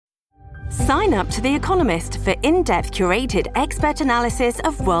Sign up to The Economist for in-depth curated expert analysis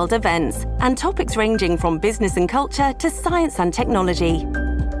of world events and topics ranging from business and culture to science and technology.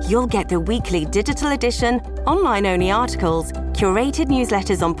 You'll get the weekly digital edition, online-only articles, curated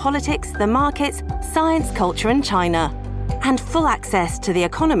newsletters on politics, the markets, science, culture and China, and full access to The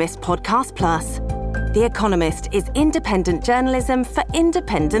Economist Podcast Plus. The Economist is independent journalism for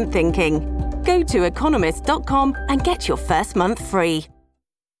independent thinking. Go to economist.com and get your first month free.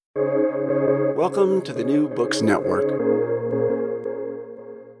 Welcome to the New Books Network.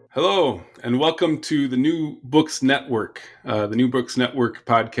 Hello, and welcome to the New Books Network, the New Books Network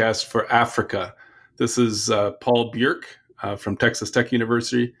podcast for Africa. This is Paul Bjork from Texas Tech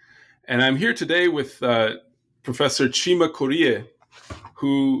University, and I'm here today with Professor Chima Korie,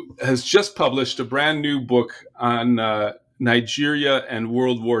 who has just published a brand new book on Nigeria and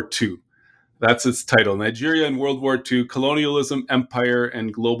World War II. That's its title, Nigeria and World War II, Colonialism, Empire,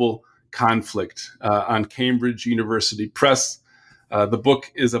 and Global Conflict, on Cambridge University Press. The book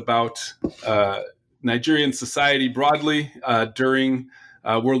is about Nigerian society broadly during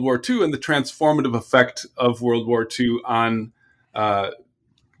World War II and the transformative effect of World War II on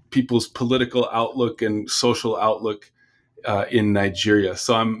people's political outlook and social outlook in Nigeria.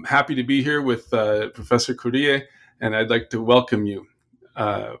 So I'm happy to be here with Professor Korie, and I'd like to welcome you.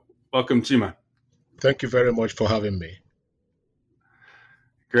 Welcome, Chima. Thank you very much for having me.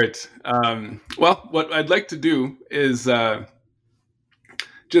 Great. Well, what I'd like to do is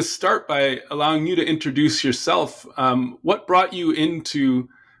just start by allowing you to introduce yourself. What brought you into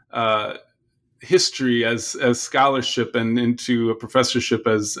history as scholarship and into a professorship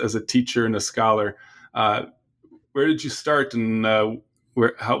as a teacher and a scholar? Where did you start, and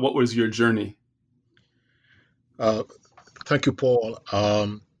what was your journey? Thank you, Paul.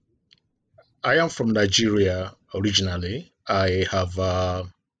 I am from Nigeria originally. I have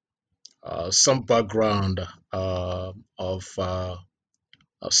some background of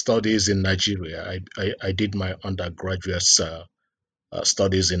studies in Nigeria. I did my undergraduate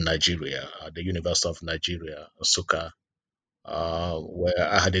studies in Nigeria at the University of Nigeria, Nsukka,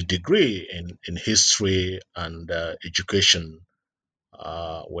 where I had a degree in history and education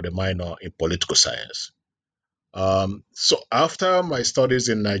with a minor in political science. So after my studies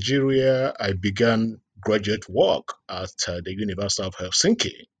in Nigeria, I began graduate work at the University of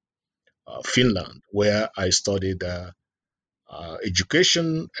Helsinki, Finland, where I studied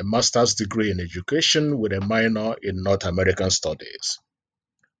education, a master's degree in education with a minor in North American studies.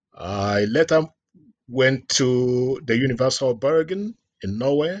 I later went to the University of Bergen in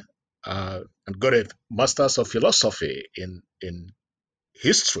Norway and got a master's of philosophy in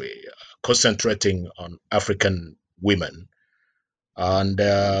history, concentrating on African women, and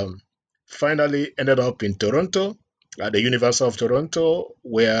finally ended up in Toronto at the University of Toronto,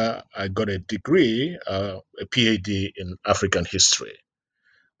 where I got a degree, a PhD in African history,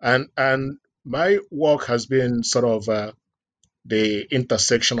 and my work has been sort of the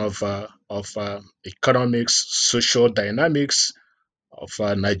intersection of economics, social dynamics of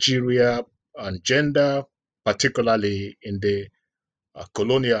Nigeria, and gender, particularly in the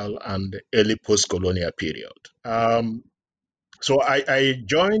colonial and early post-colonial period. So I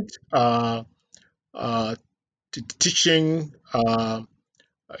joined teaching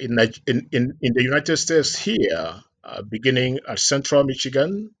in the United States here, beginning at Central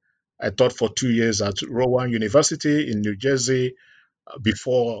Michigan. I taught for 2 years at Rowan University in New Jersey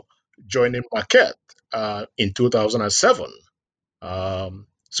before joining Marquette in 2007.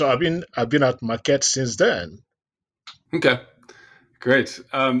 So I've been at Marquette since then. Okay. Great.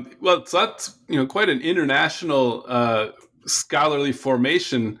 Well, so that's quite an international scholarly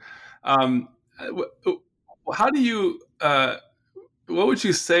formation. How do you? What would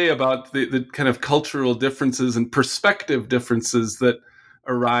you say about the kind of cultural differences and perspective differences that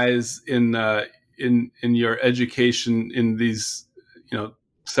arise in your education in these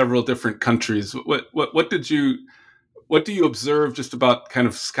several different countries? What do you observe just about kind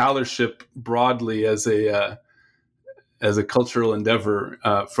of scholarship broadly as a cultural endeavor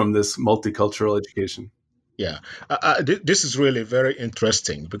from this multicultural education? Yeah, this is really very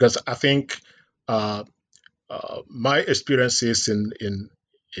interesting because I think my experiences in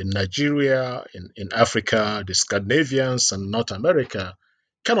Nigeria, in Africa, the Scandinavians, and North America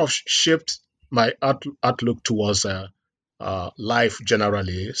kind of shaped my outlook towards life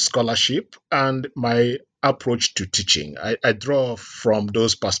generally, scholarship, and my approach to teaching. I draw from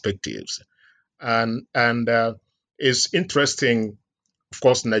those perspectives, and it's interesting. Of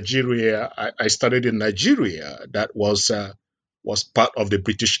course, Nigeria. I studied in Nigeria. That was part of the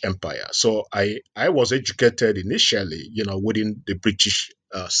British Empire. So I was educated initially, within the British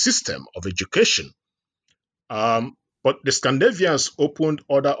system of education. But the Scandinavians opened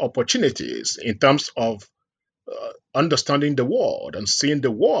other opportunities in terms of understanding the world and seeing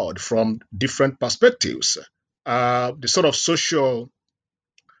the world from different perspectives. The sort of social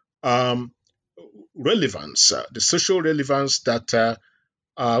um, relevance, the social relevance that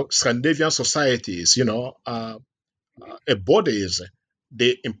Scandinavian societies, embodies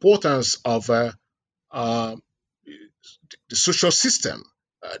the importance of uh, the social system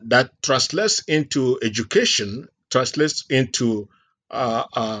that translates into education, translates into uh,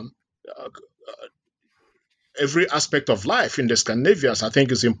 um, uh, every aspect of life in the Scandinavians, I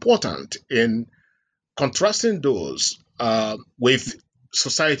think is important in contrasting those with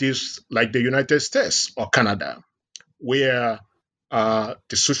societies like the United States or Canada, where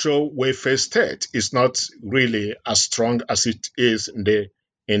the social welfare state is not really as strong as it is in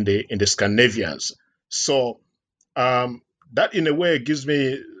the Scandinavians. So um, that, in a way, gives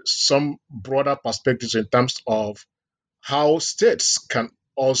me some broader perspectives in terms of how states can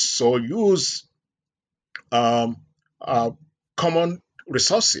also use um, uh, common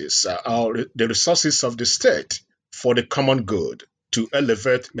resources or the resources of the state for the common good to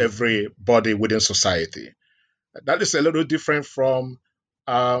elevate everybody within society. That is a little different from,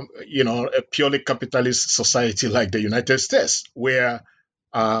 a purely capitalist society like the United States, where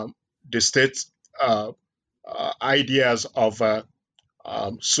the state ideas of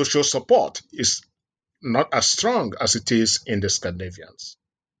social support is not as strong as it is in the Scandinavians.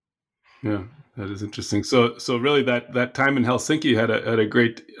 Yeah, that is interesting. So really, that time in Helsinki had a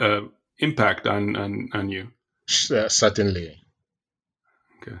great impact on you. Certainly.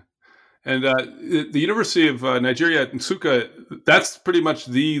 Okay. And the University of Nigeria at Nsukka, that's pretty much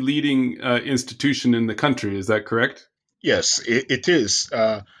the leading institution in the country. Is that correct? Yes, it is.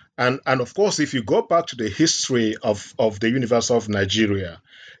 And of course, if you go back to the history of the University of Nigeria,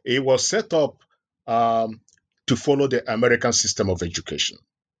 it was set up um, to follow the American system of education.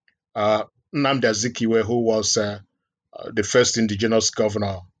 Nnamdi Azikiwe, who was the first indigenous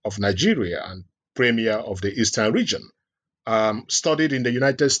governor of Nigeria and premier of the Eastern region, studied in the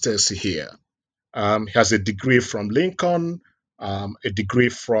United States here. He has a degree from Lincoln, a degree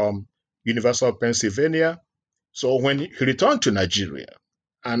from University of Pennsylvania. So when he returned to Nigeria,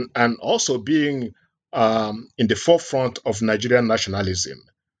 and also being in the forefront of Nigerian nationalism,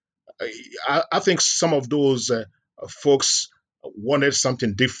 I think some of those folks wanted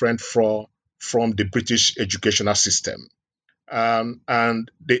something different from the British educational system.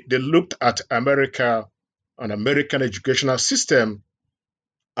 And they looked at America, an American educational system,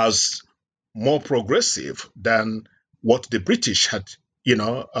 as more progressive than what the British had,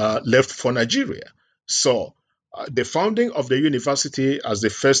 left for Nigeria. So the founding of the university as the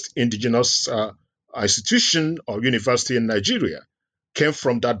first indigenous institution or university in Nigeria came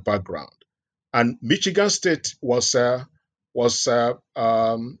from that background. And Michigan State was a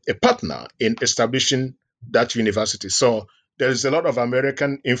partner in establishing that university. So there is a lot of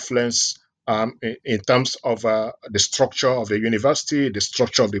American influence in terms of the structure of the university, the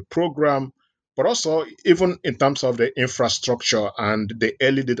structure of the program, but also even in terms of the infrastructure and the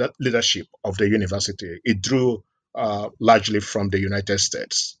early leadership of the university. It drew largely from the United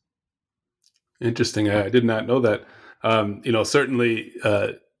States. Interesting. I did not know that. Certainly,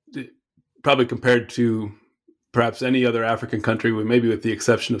 probably compared to perhaps any other African country, maybe with the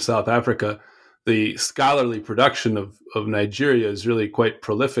exception of South Africa, the scholarly production of Nigeria is really quite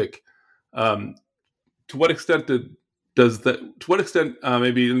prolific. To what extent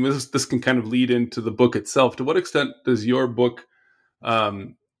maybe, and this can kind of lead into the book itself, to what extent does your book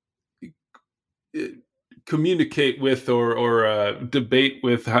communicate with or debate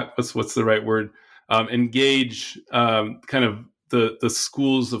with, what's the right word, engage kind of the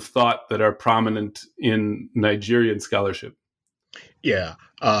schools of thought that are prominent in Nigerian scholarship? Yeah,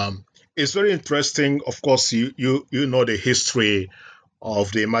 it's very interesting. Of course, you know the history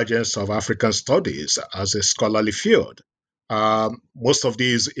of the emergence of African studies as a scholarly field. Most of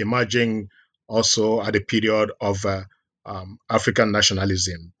these emerging also at the period of African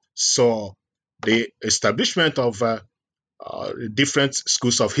nationalism. So the establishment of different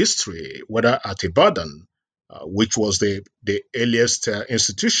schools of history, whether at Ibadan, which was the earliest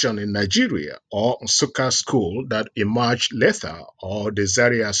institution in Nigeria, or Nsukka School that emerged later, or the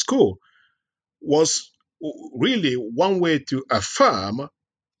Zaria School, was really one way to affirm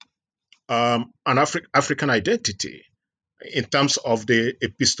an African identity in terms of the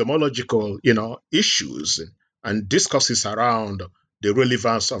epistemological, issues and discourses around the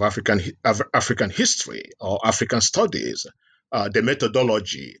relevance of African history or African studies, the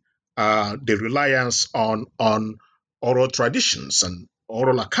methodology, the reliance on oral traditions and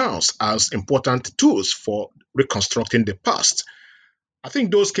oral accounts as important tools for reconstructing the past. I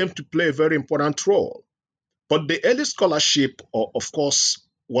think those came to play a very important role. But the early scholarship, of course,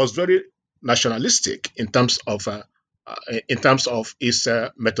 was very nationalistic in terms of its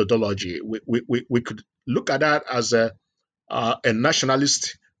methodology. We could look at that as a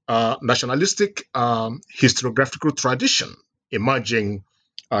nationalistic historiographical tradition emerging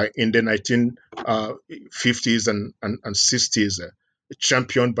in the 1950s and 60s,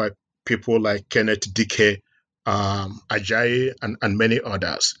 championed by people like Kenneth Dike, Ajayi, and many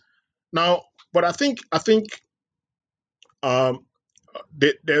others. Now, but I think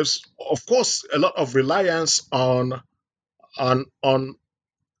there's of course a lot of reliance on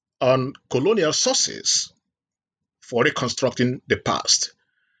colonial sources for reconstructing the past.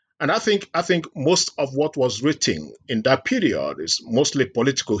 And I think most of what was written in that period is mostly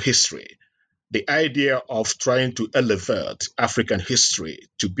political history. The idea of trying to elevate African history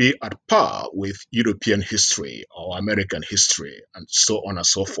to be at par with European history or American history, and so on and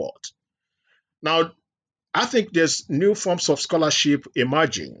so forth. Now, I think there's new forms of scholarship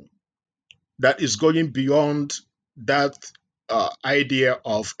emerging that is going beyond that idea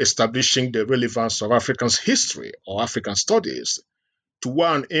of establishing the relevance of African history or African studies to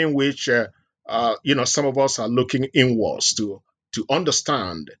one in which some of us are looking inwards to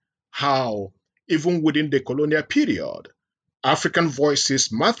understand how, even within the colonial period, African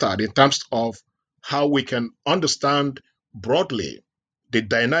voices mattered in terms of how we can understand broadly the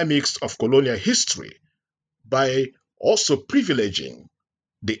dynamics of colonial history by also privileging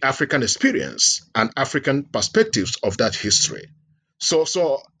the African experience and African perspectives of that history. So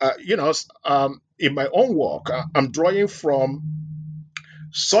in my own work, I'm drawing from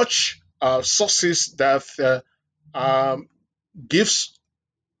such sources that gives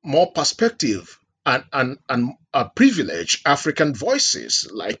more perspective and privilege African voices,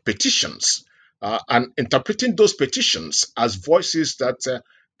 like petitions, and interpreting those petitions as voices that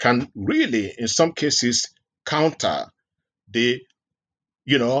can really, in some cases, counter the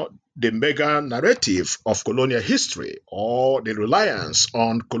mega narrative of colonial history or the reliance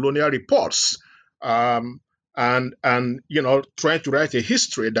on colonial reports, and trying to write a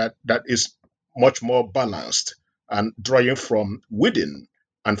history that is much more balanced and drawing from within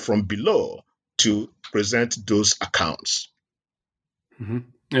and from below to present those accounts. Mm-hmm.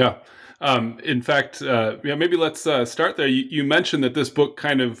 Yeah. In fact, maybe let's start there. You mentioned that this book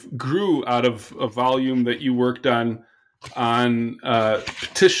kind of grew out of a volume that you worked on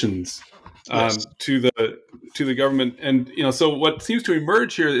petitions Yes. to the government, and so what seems to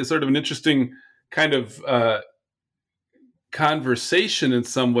emerge here is sort of an interesting kind of conversation in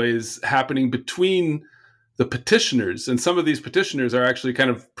some ways happening between the petitioners, and some of these petitioners are actually kind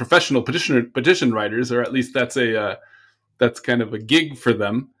of professional petition writers, or at least that's kind of a gig for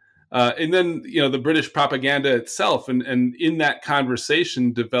them. And then, the British propaganda itself, and in that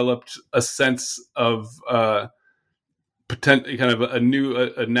conversation developed a sense of kind of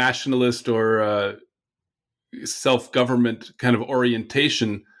a nationalist or self-government kind of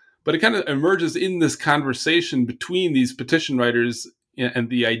orientation. But it kind of emerges in this conversation between these petition writers and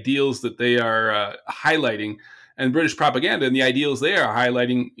the ideals that they are highlighting, and British propaganda and the ideals they are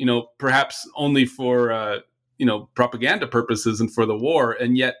highlighting, perhaps only for propaganda purposes and for the war,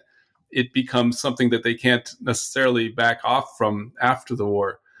 and yet it becomes something that they can't necessarily back off from after the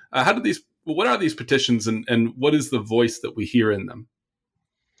war. What are these petitions, and what is the voice that we hear in them?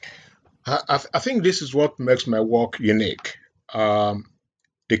 I think this is what makes my work unique, the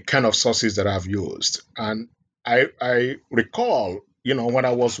kind of sources that I've used. And I recall, when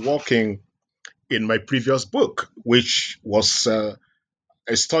I was working in my previous book, which was a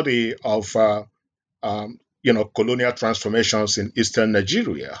study of colonial transformations in Eastern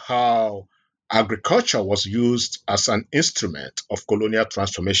Nigeria, how agriculture was used as an instrument of colonial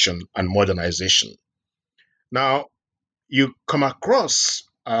transformation and modernization. Now, you come across,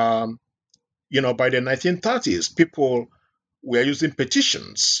 by the 1930s, people were using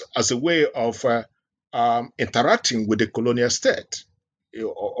petitions as a way of interacting with the colonial state.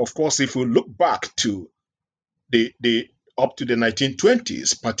 Of course, if we look back to the up to the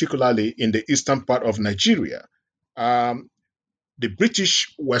 1920s, particularly in the eastern part of Nigeria, the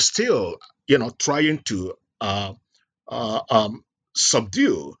British were still, trying to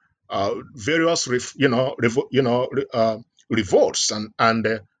subdue various, revolts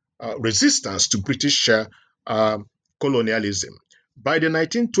and resistance to British colonialism. By the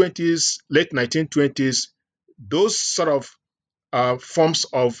 1920s, late 1920s, those sort of forms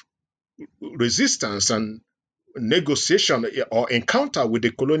of resistance and negotiation or encounter with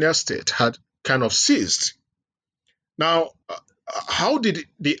the colonial state had kind of ceased. Now, how did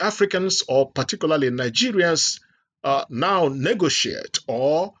the Africans, or particularly Nigerians, now negotiate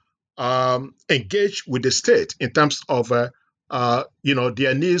or engage with the state in terms of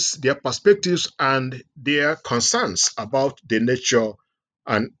their needs, their perspectives, and their concerns about the nature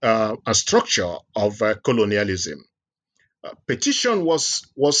and structure of colonialism? Petition was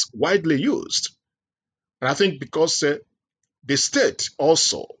widely used, and I think because the state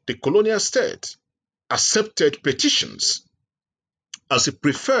also, the colonial state, accepted petitions as a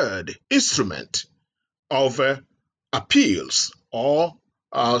preferred instrument of appeals or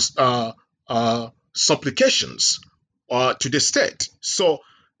supplications to the state. So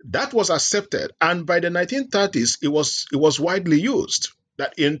that was accepted, and by the 1930s, it was widely used.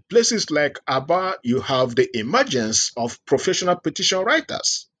 That in places like Aba, you have the emergence of professional petition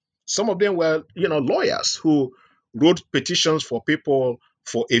writers. Some of them were, lawyers who wrote petitions for people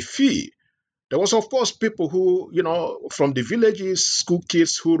for a fee. There was, of course, people who, from the villages, school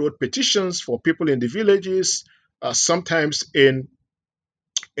kids who wrote petitions for people in the villages, sometimes in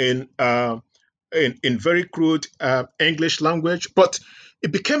very crude English language. But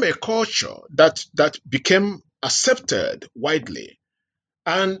it became a culture that became accepted widely.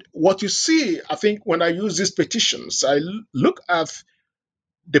 And what you see, I think, when I use these petitions, I look at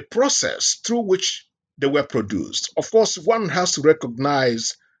the process through which they were produced. Of course, one has to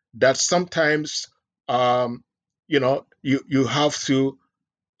recognize that sometimes, you have to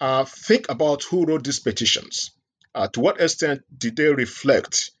think about who wrote these petitions. To what extent did they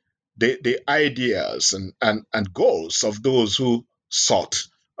reflect the ideas and goals of those who sought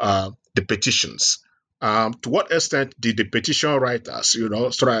the petitions? To what extent did the petition writers,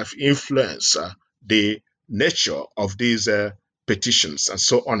 sort of influence the nature of these petitions, and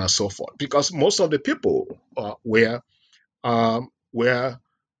so on and so forth? Because most of the people were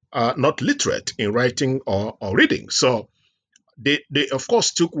not literate in writing or reading, so they of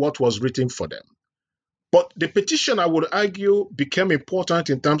course took what was written for them. But the petition, I would argue, became important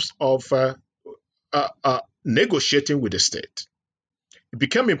in terms of negotiating with the state. It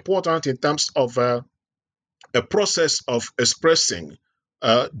became important in terms of a process of expressing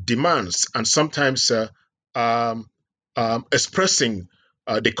demands, and sometimes expressing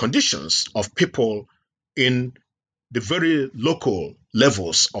the conditions of people in the very local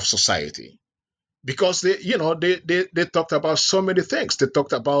levels of society. Because they talked about so many things. They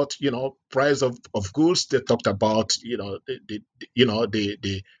talked about price of goods. They talked about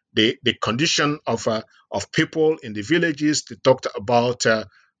the condition of people in the villages. They talked about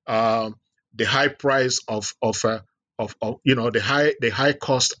the high price of the high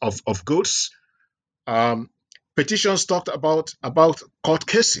cost of goods. Petitions talked about court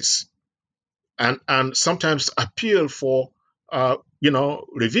cases and sometimes appeal for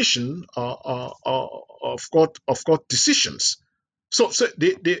revision of court decisions. So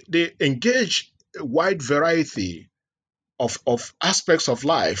they engage a wide variety of aspects of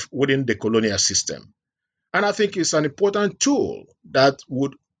life within the colonial system. And I think it's an important tool that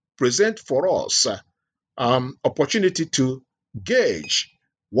would present for us opportunity to gauge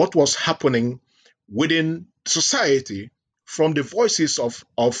what was happening within society from the voices of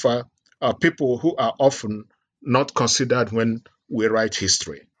people who are often not considered when we write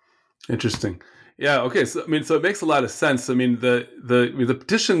history. Interesting. Yeah. Okay. So so it makes a lot of sense. The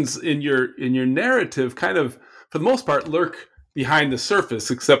petitions in your narrative kind of, for the most part, lurk behind the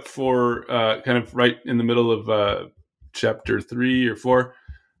surface, except for kind of right in the middle of chapter 3 or 4.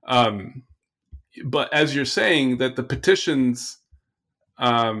 But as you're saying, that the petitions,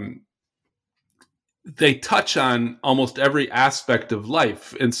 they touch on almost every aspect of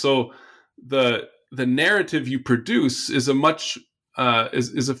life, and so the narrative you produce is a much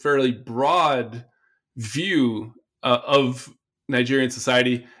is a fairly broad view of Nigerian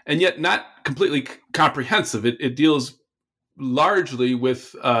society, and yet not completely comprehensive. It deals largely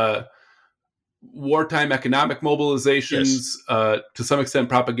with wartime economic mobilizations, yes. To some extent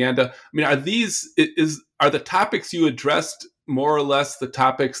propaganda. Are the topics you addressed more or less the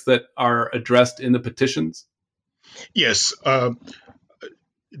topics that are addressed in the petitions? Yes.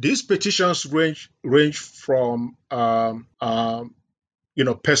 These petitions range from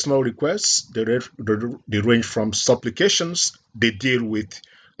personal requests. They range from supplications. They deal with,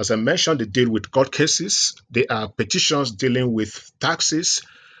 as I mentioned, they deal with court cases. They are petitions dealing with taxes.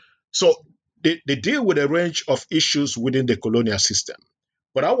 So they deal with a range of issues within the colonial system.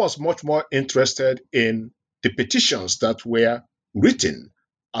 But I was much more interested in the petitions that were written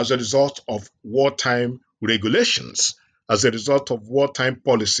as a result of wartime regulations, as a result of wartime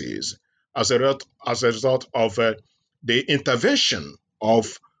policies, as a result of the intervention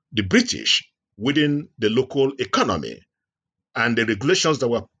of the British within the local economy. and the regulations that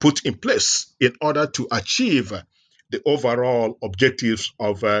were put in place in order to achieve the overall objectives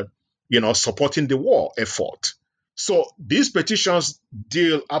of supporting the war effort. So these petitions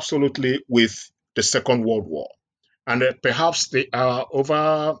deal absolutely with the Second World War. And perhaps they are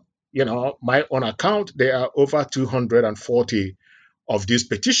over, my own account, there are over 240 of these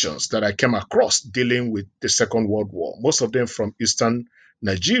petitions that I came across dealing with the Second World War, most of them from Eastern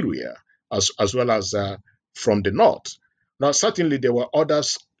Nigeria, as well as from the North. Now, certainly there were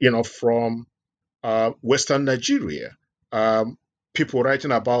others, from Western Nigeria, people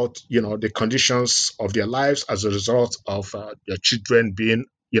writing about, the conditions of their lives as a result of their children being,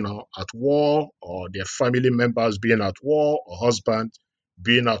 at war, or their family members being at war, or husband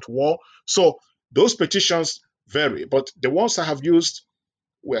being at war. So those petitions vary, but the ones I have used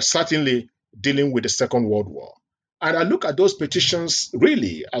were certainly dealing with the Second World War. And I look at those petitions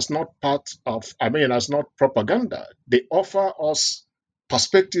really as not as not propaganda. They offer us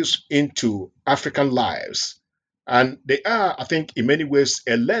perspectives into African lives. And they are, I think, in many ways,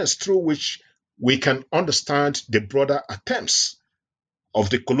 a lens through which we can understand the broader attempts of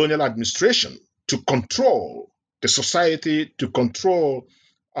the colonial administration to control the society, to control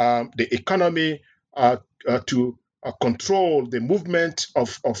the economy, to control the movement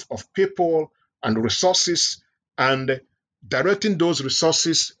of people and resources, and directing those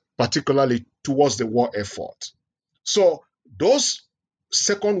resources particularly towards the war effort. So those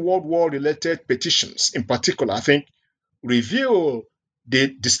Second World War related petitions in particular, I think, reveal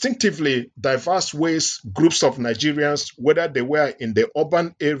the distinctively diverse ways groups of Nigerians, whether they were in the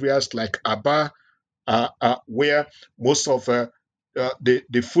urban areas like Aba, where most of the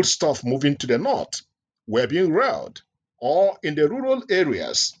foodstuff moving to the north were being railed, or in the rural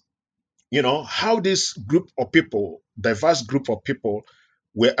areas, how this group of people, diverse group of people,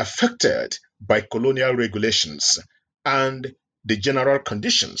 were affected by colonial regulations and the general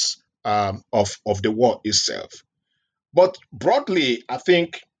conditions of the war itself. But broadly, I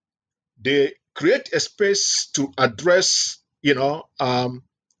think they create a space to address,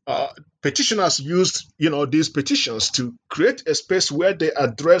 petitioners used, these petitions to create a space where they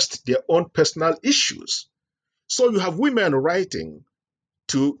addressed their own personal issues. So you have women writing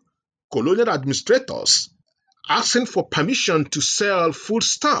to colonial administrators asking for permission to sell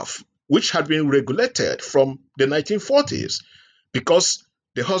foodstuff, which had been regulated from the 1940s because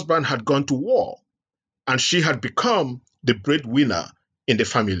the husband had gone to war and she had become the breadwinner in the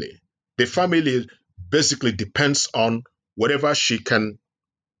family. The family basically depends on whatever she can,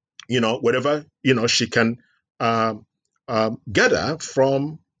 she can gather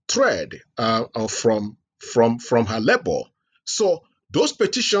from trade or from her labor. So those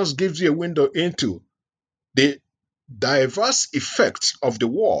petitions gives you a window into the diverse effects of the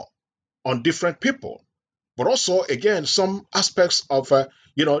war on different people, but also, again, some aspects of,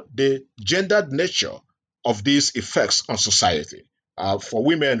 the gendered nature of these effects on society. For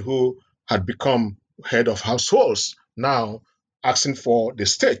women who had become head of households, now asking for the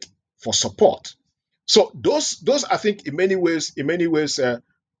state for support. So those I think in many ways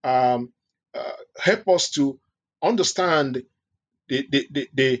help us to understand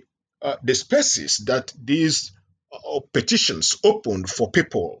the spaces that these petitions opened for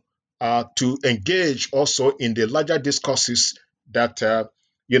people to engage also in the larger discourses that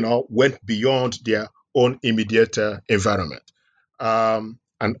went beyond their own immediate environment and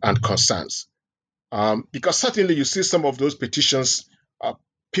concerns. Because certainly you see some of those petitions,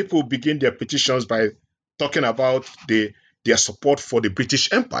 people begin their petitions by talking about their support for the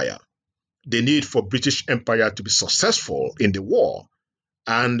British Empire, the need for British Empire to be successful in the war,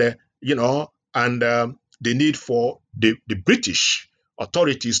 and the need for the British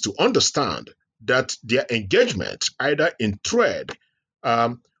authorities to understand that their engagement, either in trade,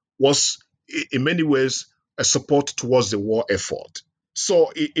 was in many ways a support towards the war effort.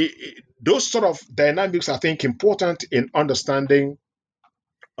 So those sort of dynamics, I think, important in understanding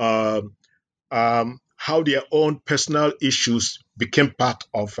how their own personal issues became part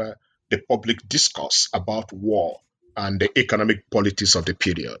of the public discourse about war and the economic politics of the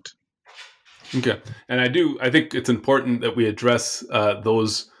period. Okay, and I think it's important that we address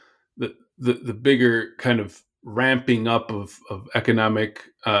the bigger kind of ramping up of economic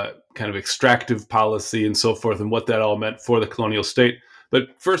kind of extractive policy and so forth, and what that all meant for the colonial state. But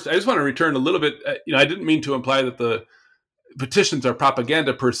first, I just want to return a little bit. I didn't mean to imply that the petitions are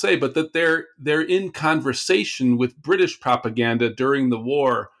propaganda per se, but that they're in conversation with British propaganda during the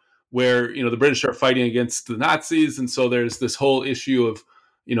war, where the British are fighting against the Nazis, and so there's this whole issue of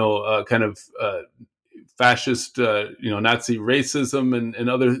kind of fascist Nazi racism and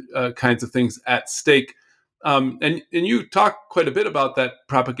other kinds of things at stake. And you talk quite a bit about that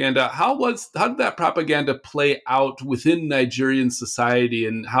propaganda. How did that propaganda play out within Nigerian society,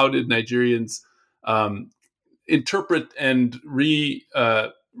 and how did Nigerians interpret and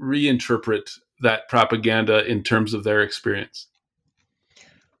reinterpret that propaganda in terms of their experience?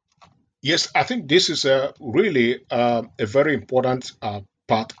 Yes, I think this is really a very important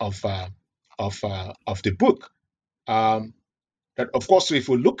part of the book. That of course, if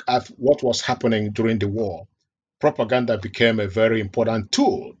we look at what was happening during the war, propaganda became a very important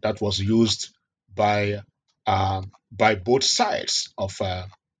tool that was used by both sides of the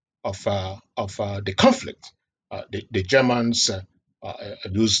conflict. The Germans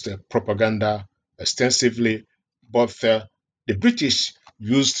used propaganda extensively, but the British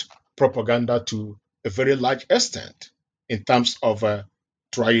used propaganda to a very large extent in terms of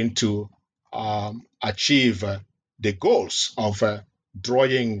trying to achieve the goals of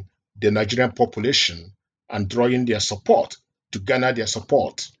drawing the Nigerian population and drawing their support to garner their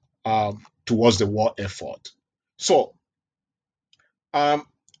support towards the war effort. So I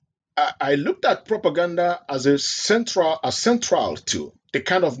looked at propaganda as central to the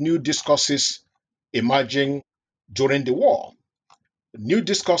kind of new discourses emerging during the war. New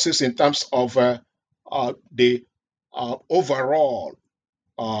discourses in terms of the overall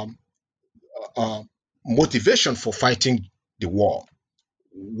motivation for fighting the war.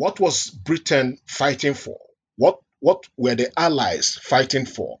 What was Britain fighting for? What were the Allies fighting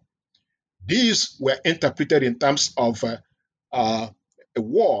for? These were interpreted in terms of a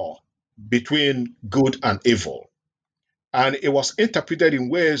war between good and evil, and it was interpreted in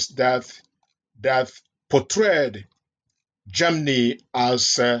ways that portrayed Germany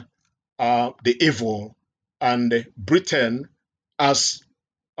as the evil and Britain as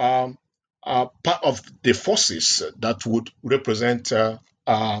part of the forces that would represent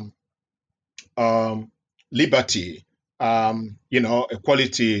liberty,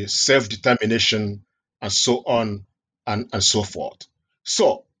 equality, self-determination, and so on and so forth.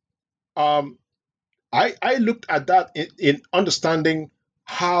 So I looked at that in understanding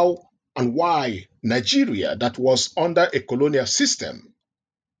how and why Nigeria, that was under a colonial system,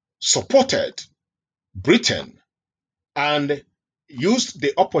 supported Britain and used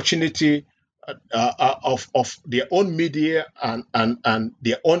the opportunity of their own media and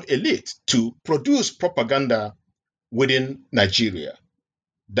their own elite to produce propaganda within Nigeria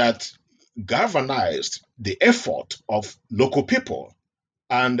that galvanized the effort of local people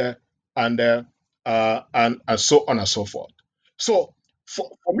and so on and so forth. So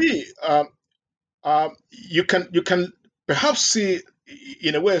for me, you can perhaps see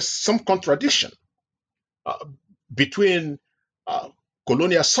in a way some contradiction between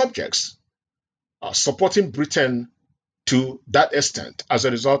colonial subjects supporting Britain to that extent as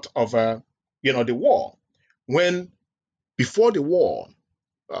a result of the war, when before the war,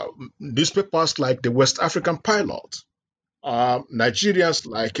 newspapers like the West African Pilot, Nigerians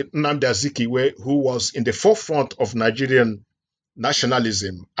like Nnamdi Azikiwe, who was in the forefront of Nigerian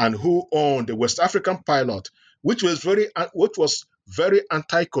nationalism and who owned the West African Pilot, which was very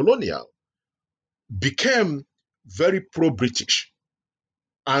anti-colonial, became very pro-British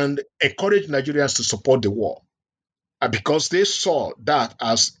and encouraged Nigerians to support the war because they saw that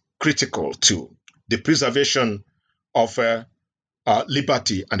as critical to the preservation of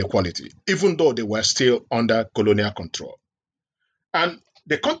liberty and equality, even though they were still under colonial control. And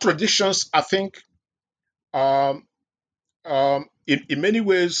the contradictions, I think, in many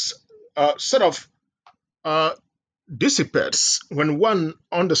ways, sort of dissipates when one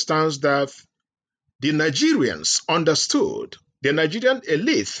understands that the Nigerian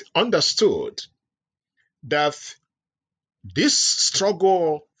elite understood that this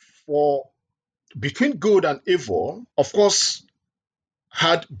struggle between good and evil, of course,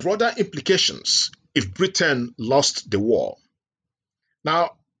 had broader implications if Britain lost the war.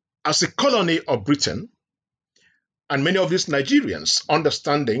 Now, as a colony of Britain, and many of these Nigerians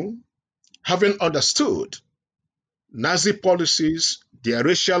having understood Nazi policies, their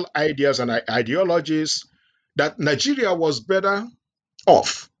racial ideas and ideologies, that Nigeria was better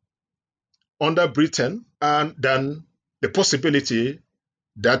off under Britain and than the possibility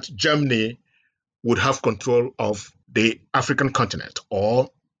that Germany would have control of the African continent or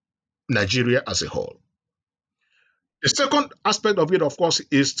Nigeria as a whole. The second aspect of it, of course,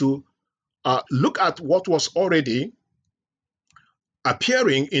 is to look at what was already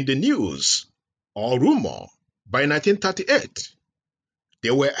appearing in the news or rumor by 1938.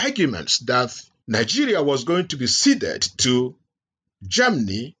 There were arguments that Nigeria was going to be ceded to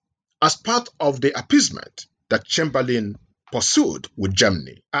Germany as part of the appeasement that Chamberlain pursued with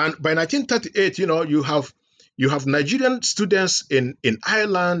Germany. And by 1938, you have you have Nigerian students in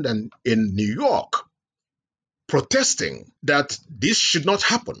Ireland and in New York protesting that this should not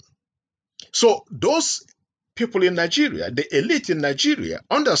happen. So those people in Nigeria, the elite in Nigeria,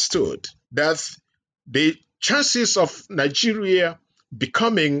 understood that the chances of Nigeria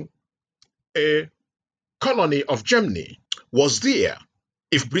becoming a colony of Germany was there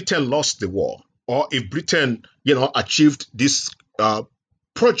if Britain lost the war, or if Britain, achieved this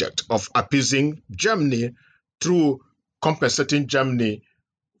project of appeasing Germany through compensating Germany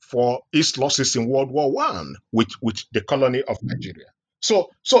for its losses in World War I with the colony of Nigeria. So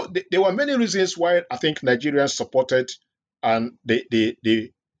there were many reasons why I think Nigerians supported and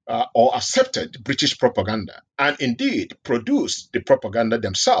or accepted British propaganda, and indeed produced the propaganda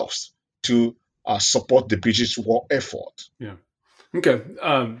themselves to support the British war effort. Yeah. Okay.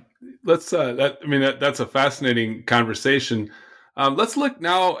 That's a fascinating conversation. Let's look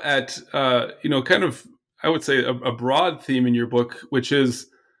now at kind of, I would say, a broad theme in your book, which is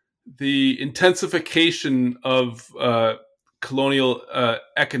the intensification of colonial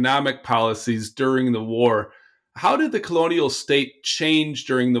economic policies during the war. How did the colonial state change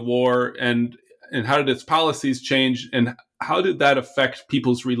during the war, and how did its policies change, and how did that affect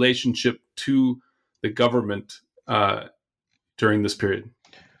people's relationship to the government during this period?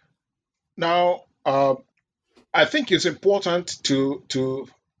 Now, I think it's important to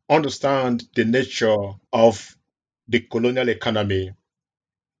understand the nature of the colonial economy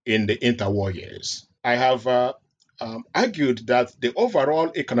in the interwar years. I have argued that the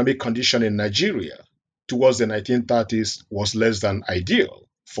overall economic condition in Nigeria towards the 1930s was less than ideal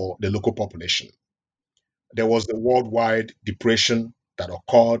for the local population. There was the worldwide depression that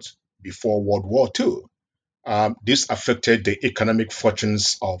occurred before World War II. This affected the economic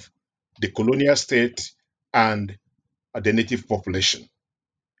fortunes of the colonial state and the native population.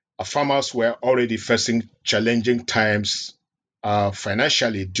 Farmers were already facing challenging times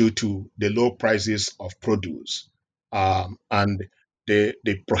financially due to the low prices of produce and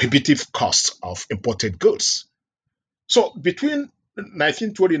the prohibitive cost of imported goods. So between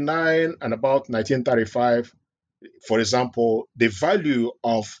 1929 and about 1935, for example, the value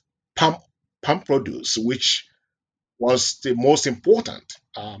of palm produce, which was the most important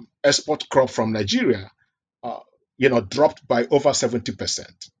export crop from Nigeria, dropped by over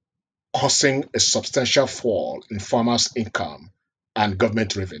 70%, causing a substantial fall in farmers' income and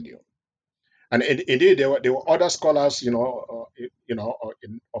government revenue. And indeed, there were other scholars,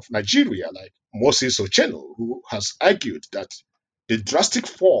 of Nigeria, like Moses Ochenu, who has argued that the drastic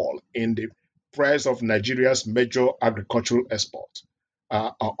fall in the price of Nigeria's major agricultural export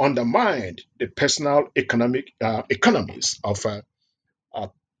undermined the personal economies of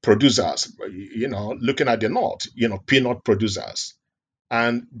producers, looking at the north, peanut producers,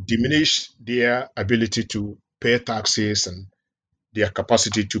 and diminished their ability to pay taxes and their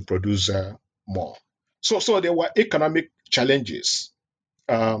capacity to produce more. So there were economic challenges,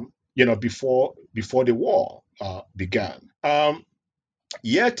 before the war began.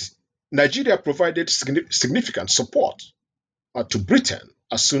 Yet Nigeria provided significant support to Britain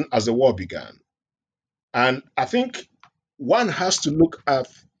as soon as the war began. And I think one has to look at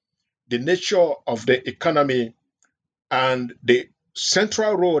the nature of the economy and the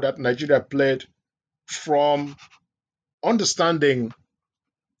central role that Nigeria played from understanding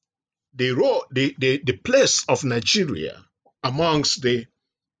the place of Nigeria amongst the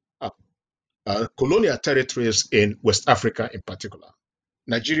colonial territories in West Africa in particular.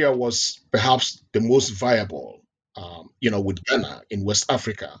 Nigeria was perhaps the most viable, with Ghana in West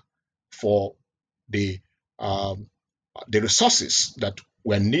Africa, for the resources that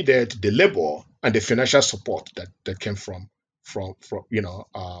were needed, the labor and the financial support that came from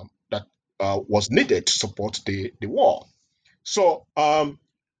that was needed to support the war. So,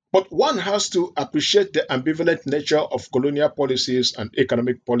 but one has to appreciate the ambivalent nature of colonial policies and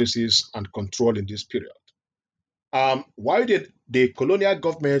economic policies and control in this period. Why did the colonial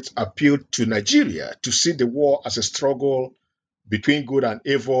government appeal to Nigeria to see the war as a struggle between good and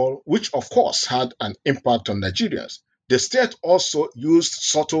evil, which of course had an impact on Nigerians? The state also used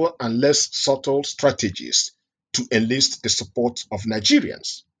subtle and less subtle strategies to enlist the support of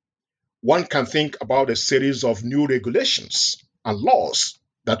Nigerians. One can think about a series of new regulations and laws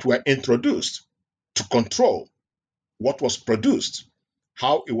that were introduced to control what was produced,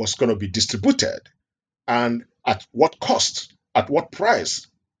 how it was going to be distributed, and at what cost, at what price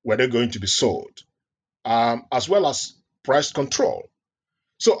were they going to be sold, as well as price control.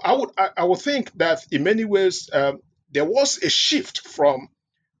 So I would think that in many ways there was a shift from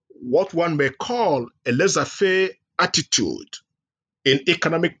what one may call a laissez-faire attitude in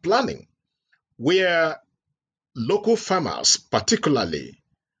economic planning, where local farmers particularly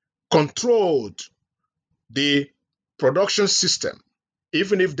controlled the production system,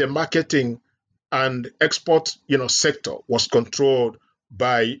 even if the marketing and export, sector was controlled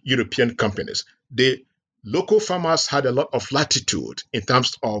by European companies. The local farmers had a lot of latitude in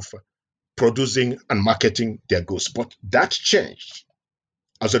terms of producing and marketing their goods, but that changed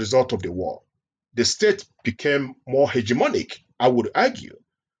as a result of the war. The state became more hegemonic, I would argue,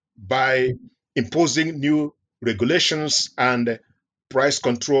 by imposing new regulations and price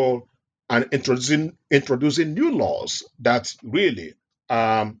control and introducing new laws that really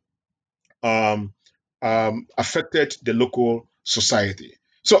um, um, affected the local society.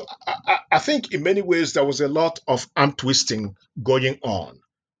 So I think in many ways there was a lot of arm twisting going on.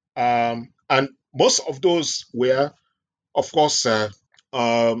 And most of those were, of course, um,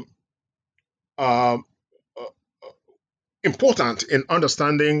 um, uh, important in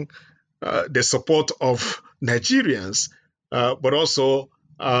understanding the support of Nigerians, but also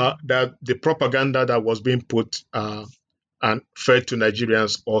that the propaganda that was being put and fed to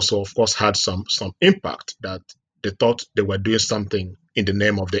Nigerians also, of course, had some impact, that they thought they were doing something in the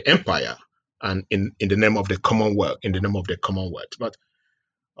name of the empire and in the name of the Commonwealth. But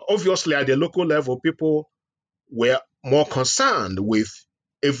obviously, at the local level, people were more concerned with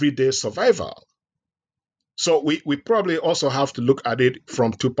everyday survival. So we probably also have to look at it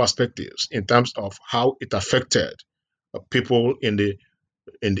from two perspectives in terms of how it affected people in the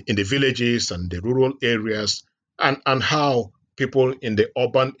villages and the rural areas, and how people in the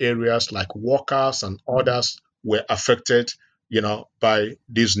urban areas like workers and others were affected, by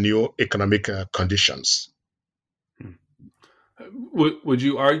these new economic conditions. Would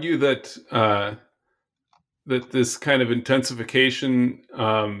you argue that that this kind of intensification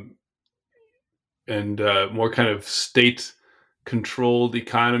and more kind of state-controlled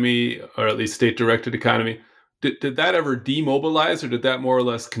economy, or at least state-directed economy, did that ever demobilize, or did that more or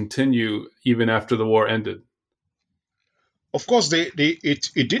less continue even after the war ended? Of course, it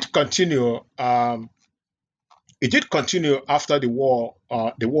did continue. It did continue after the war.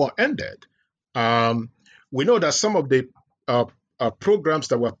 The war ended. We know that some of the programs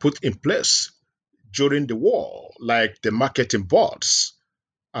that were put in place during the war, like the marketing boards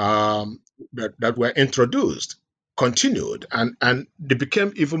that were introduced, continued, and they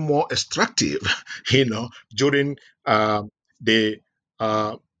became even more extractive, during the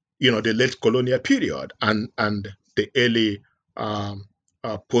the late colonial period and the early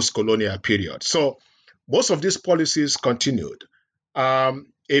post-colonial period. So most of these policies continued.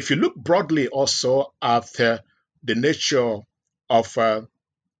 If you look broadly also at the nature of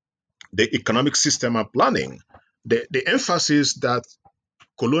the economic system and planning, the emphasis that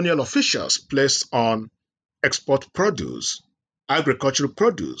colonial officials placed on export produce, agricultural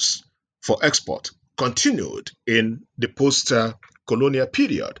produce for export, continued in the post-colonial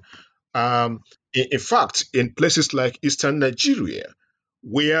period. In fact, in places like Eastern Nigeria,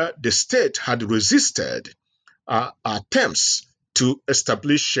 where the state had resisted attempts to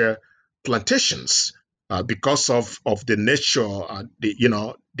establish plantations because of the nature,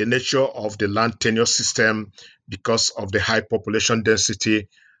 the nature of the land tenure system, because of the high population density.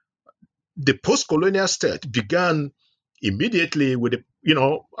 The post-colonial state began immediately with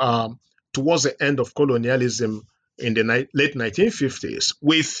towards the end of colonialism in the late 1950s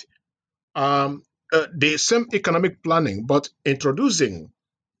with the same economic planning, but introducing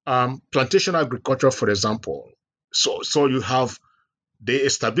plantation agriculture, for example. So you have the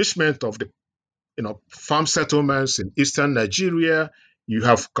establishment of the farm settlements in eastern Nigeria. You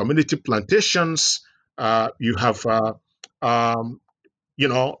have community plantations. You have um,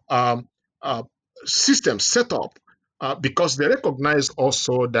 uh, systems set up because they recognize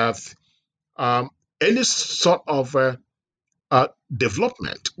also that um, any sort of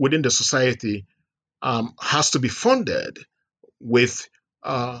development within the society has to be funded with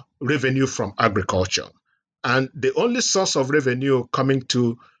revenue from agriculture. And the only source of revenue coming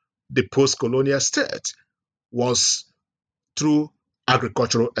to the post-colonial state was through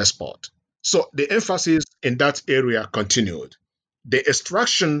agricultural export. So the emphasis in that area continued. The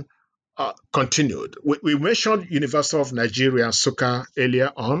extraction continued. We mentioned University of Nigeria, Nsukka,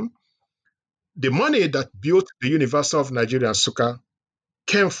 earlier on. The money that built the University of Nigeria, Nsukka,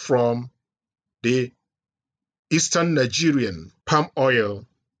 came from the Eastern Nigerian Palm Oil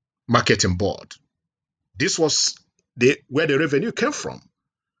Marketing Board. This was where the revenue came from.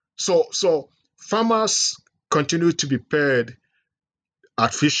 So farmers continued to be paid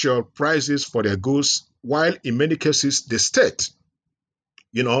artificial prices for their goods, while in many cases the state,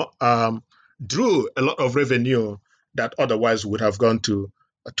 drew a lot of revenue that otherwise would have gone to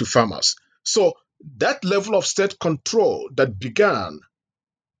farmers. So that level of state control that began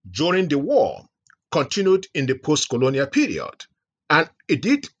during the war continued in the post-colonial period. And it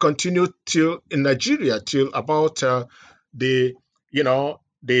did continue in Nigeria till about the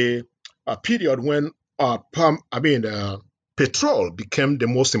period when petrol became the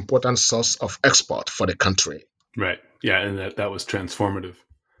most important source of export for the country. Right. Yeah, and that was transformative.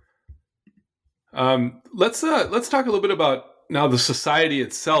 Let's talk a little bit about now the society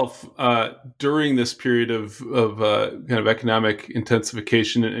itself during this period of kind of economic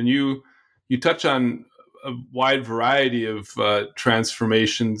intensification, and you touch on a wide variety of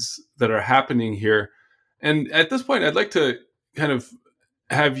transformations that are happening here. And at this point, I'd like to kind of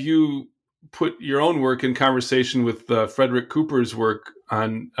have you put your own work in conversation with Frederick Cooper's work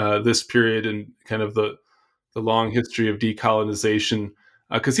on this period and kind of the long history of decolonization,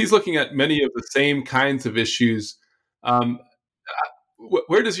 because he's looking at many of the same kinds of issues.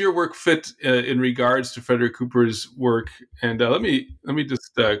 Where does your work fit in regards to Frederick Cooper's work? And let me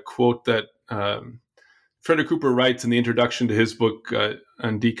just quote that Frederick Cooper writes in the introduction to his book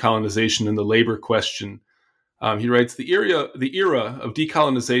on decolonization and the labor question. He writes, the era of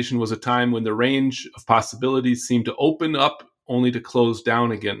decolonization was a time when the range of possibilities seemed to open up only to close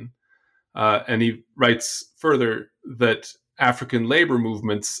down again. And he writes further that African labor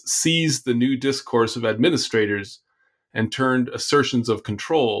movements seized the new discourse of administrators and turned assertions of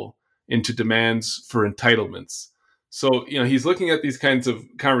control into demands for entitlements. So, he's looking at these kinds of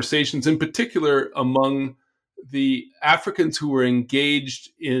conversations, in particular among the Africans who were engaged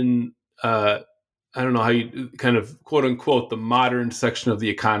in, I don't know how you kind of quote unquote, the modern section of the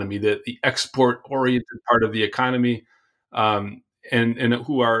economy, the export oriented part of the economy, and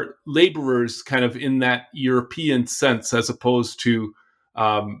who are laborers kind of in that European sense, as opposed to,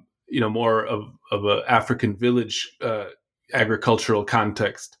 more of an African village agricultural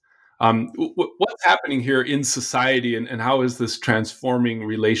context. What's happening here in society, and how is this transforming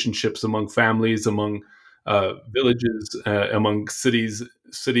relationships among families, among villages, among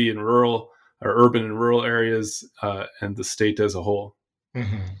city and rural, or urban and rural areas, and the state as a whole?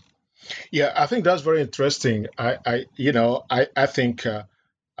 Mm-hmm. Yeah, I think that's very interesting. I think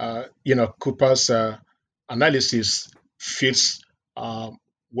Cooper's analysis fits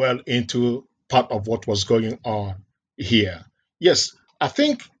well into part of what was going on here. Yes, I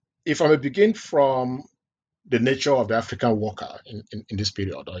think if I may begin from the nature of the African worker in this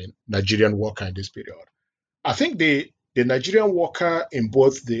period, or in Nigerian worker in this period, I think the Nigerian worker in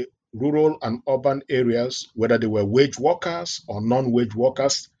both the rural and urban areas, whether they were wage workers or non-wage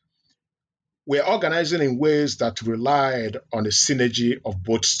workers, were organizing in ways that relied on the synergy of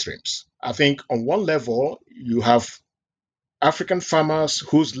both streams. I think on one level, you have African farmers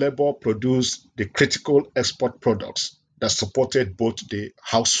whose labor produced the critical export products that supported both the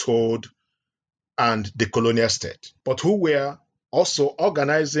household and the colonial state, but who were also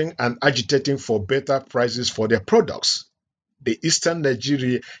organizing and agitating for better prices for their products. The Eastern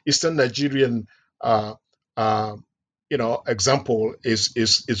Nigerian example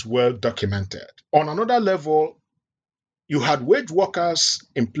is well documented. On another level, you had wage workers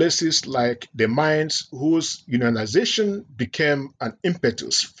in places like the mines, whose unionization became an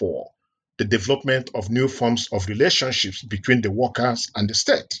impetus for the development of new forms of relationships between the workers and the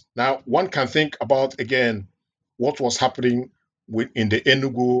state. Now, one can think about, again, what was happening in the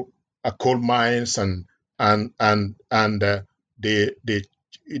Enugu coal mines and the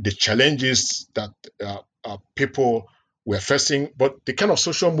challenges that people were facing, but the kind of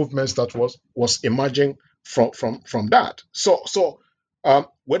social movements that was emerging from that. So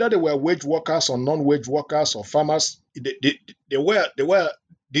whether they were wage workers or non-wage workers or farmers, they were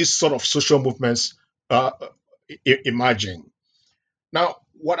these sort of social movements emerging. Now,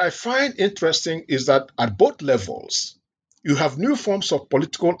 what I find interesting is that at both levels, you have new forms of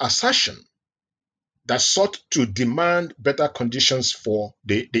political assertion that sought to demand better conditions for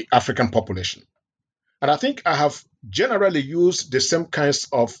the African population. And I think I have generally used the same kinds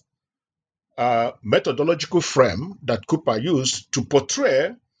of methodological frame that Cooper used to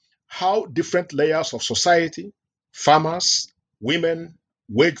portray how different layers of society, farmers, women,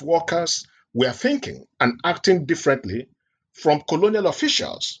 wage workers, were thinking and acting differently from colonial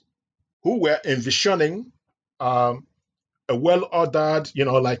officials who were envisioning a well-ordered,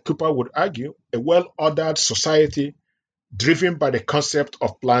 like Cooper would argue, a well-ordered society driven by the concept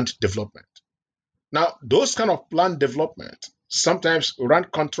of planned development. Now, those kind of planned development sometimes ran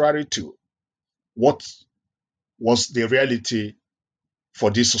contrary to what was the reality for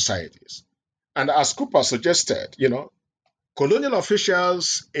these societies. And as Cooper suggested, colonial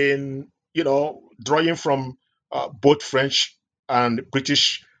officials drawing from both French and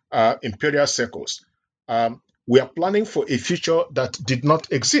British imperial circles, we are planning for a future that did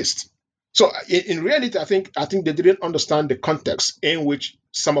not exist. So in reality, I think they didn't understand the context in which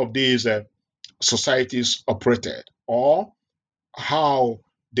some of these societies operated, or how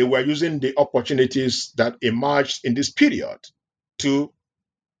they were using the opportunities that emerged in this period to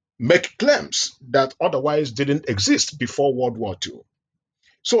make claims that otherwise didn't exist before World War II.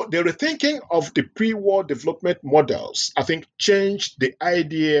 So the rethinking of the pre-war development models, I think, changed the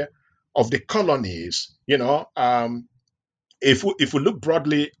idea of the colonies. If we look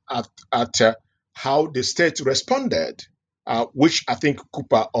broadly at how the state responded, which I think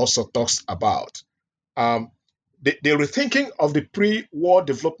Cooper also talks about, the rethinking of the pre-war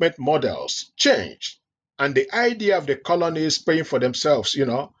development models changed, and the idea of the colonies paying for themselves,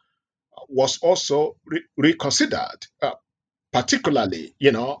 was also reconsidered, particularly,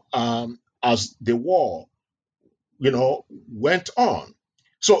 as the war, went on.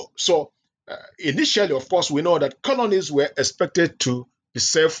 So initially, of course, we know that colonies were expected to be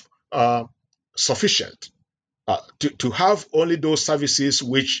self-sufficient, to have only those services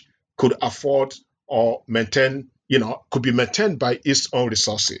which could afford or maintain, could be maintained by its own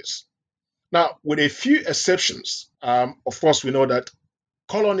resources. Now, with a few exceptions, of course, we know that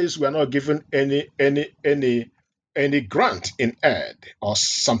colonies were not given any grant in aid or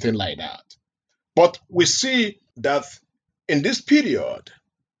something like that. But we see that in this period,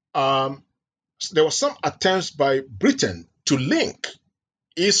 there were some attempts by Britain to link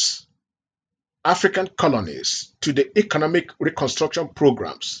its African colonies to the economic reconstruction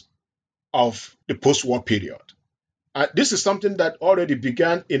programs of the post-war period. This is something that already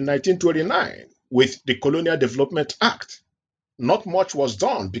began in 1929 with the Colonial Development Act. Not much was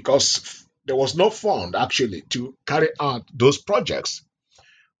done because there was no fund actually to carry out those projects.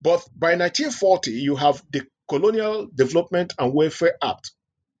 But by 1940, you have the Colonial Development and Welfare Act,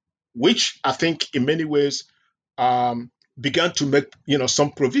 which I think in many ways began to make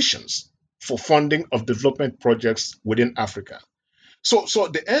some provisions for funding of development projects within Africa. So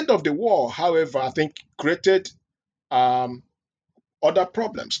the end of the war, however, I think created other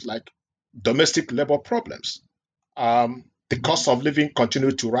problems like domestic labor problems. The cost of living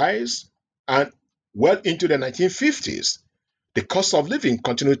continued to rise, and well into the 1950s, the cost of living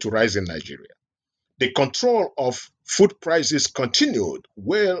continued to rise in Nigeria. The control of food prices continued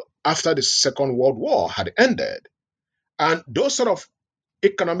well after the Second World War had ended. And those sort of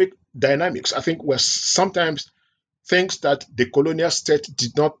economic dynamics, I think, were sometimes things that the colonial state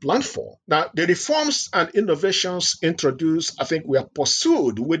did not plan for. Now, the reforms and innovations introduced, I think, were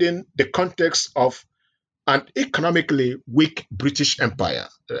pursued within the context of an economically weak British Empire,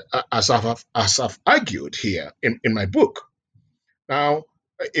 as I've argued here in my book. Now,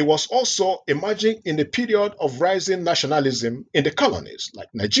 it was also emerging in a period of rising nationalism in the colonies, like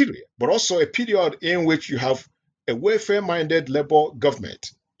Nigeria, but also a period in which you have a welfare-minded Labour government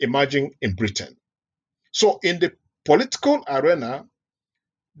emerging in Britain. So in the political arena,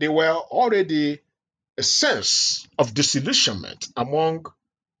 there were already a sense of disillusionment among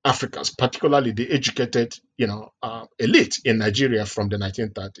Africans, particularly the educated, elite in Nigeria from the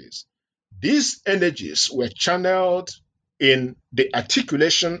 1930s. These energies were channeled in the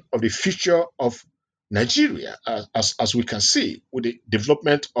articulation of the future of Nigeria, as we can see with the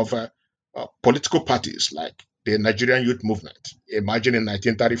development of political parties like the Nigerian Youth Movement, emerging in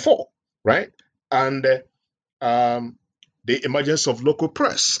 1934, right? And the emergence of local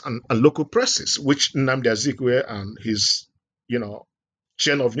press and local presses, which Nnamdi Azikiwe and his,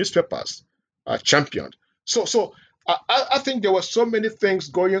 chain of newspapers championed. So I think there were so many things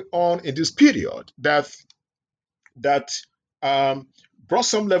going on in this period that brought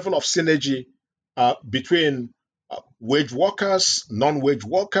some level of synergy between wage workers, non-wage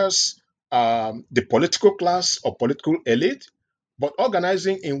workers, the political class or political elite, but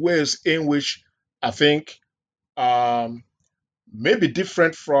organizing in ways in which I think may be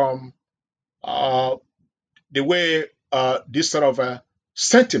different from the way these sort of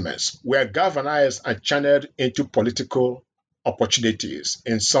sentiments were galvanized and channeled into political opportunities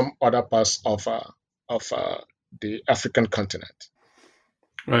in some other parts of the African continent.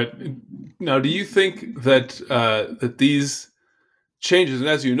 Right. Now, do you think that that these changes, and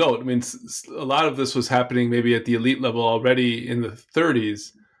as you note, I mean, a lot of this was happening maybe at the elite level already in the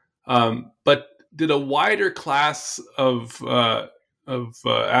 30s, but did a wider class of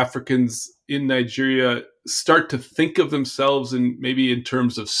Africans in Nigeria start to think of themselves in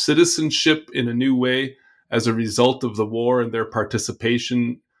terms of citizenship in a new way as a result of the war and their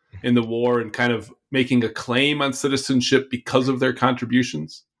participation in the war and kind of making a claim on citizenship because of their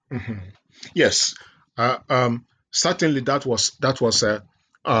contributions? Mm-hmm. Yes, certainly that was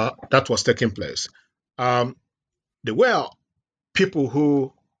that was taking place. There were people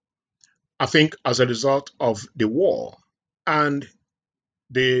who, I think, as a result of the war and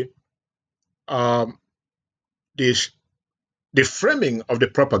the um, the the framing of the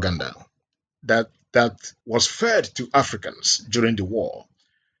propaganda that was fed to Africans during the war,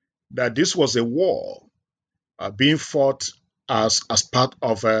 that this was a war being fought as part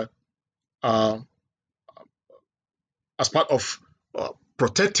of a as part of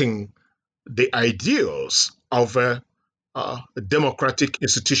protecting the ideals of democratic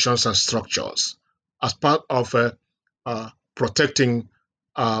institutions and structures, as part of protecting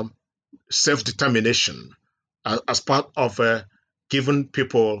self-determination, as part of giving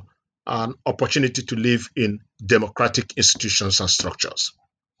people an opportunity to live in democratic institutions and structures.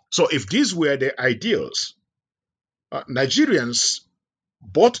 So if these were the ideals, Nigerians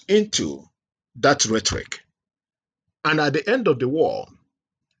bought into that rhetoric. And at the end of the war,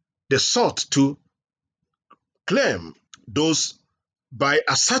 they sought to claim those by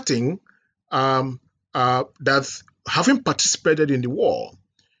asserting that having participated in the war,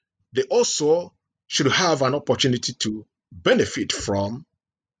 they also should have an opportunity to benefit from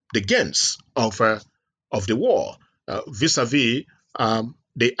the gains of the war, vis-a-vis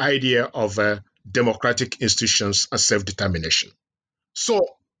the idea of democratic institutions and self-determination. So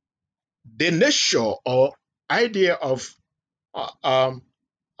the nature or idea of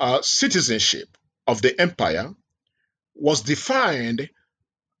citizenship of the empire was defined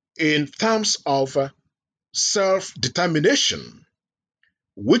in terms of self-determination,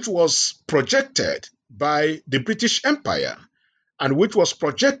 which was projected by the British Empire and which was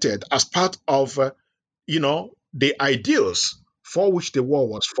projected as part of, the ideals for which the war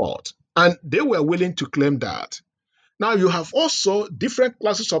was fought. And they were willing to claim that. Now you have also different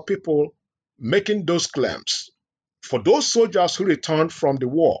classes of people making those claims. For those soldiers who returned from the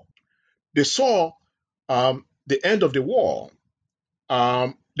war, they saw the end of the war.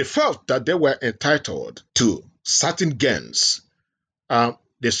 They felt that they were entitled to certain gains.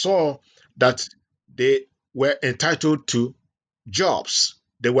 They saw that they were entitled to jobs.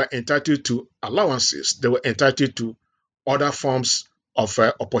 They were entitled to allowances. They were entitled to other forms of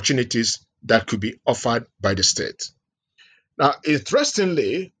opportunities that could be offered by the state. Now,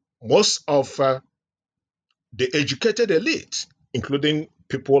 interestingly, most of the educated elite, including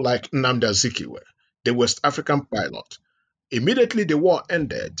people like Nnamdi Azikiwe, the West African pilot, immediately the war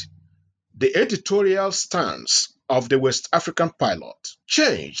ended, the editorial stance of the West African pilot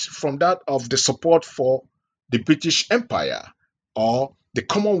changed from that of the support for the British Empire or the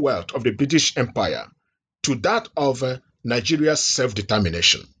Commonwealth of the British Empire to that of Nigeria's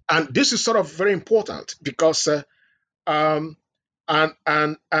self-determination. And this is sort of very important because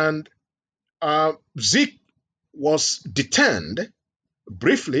Zik was detained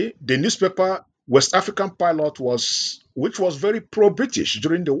briefly. The newspaper West African Pilot which was very pro-British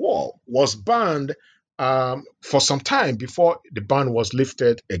during the war, was banned for some time before the ban was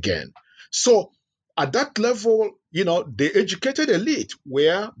lifted again. So at that level, the educated elite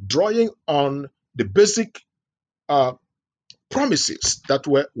were drawing on the basic promises that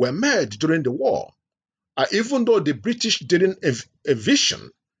were made during the war. Even though the British didn't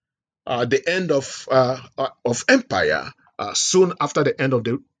envision the end of empire soon after the end of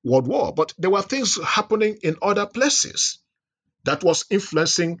the World War, but there were things happening in other places that was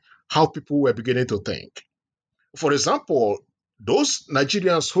influencing how people were beginning to think. For example, those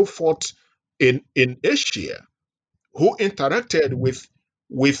Nigerians who fought in Asia, who interacted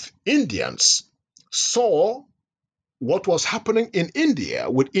with Indians, saw what was happening in India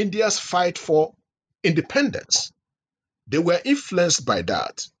with India's fight for independence. They were influenced by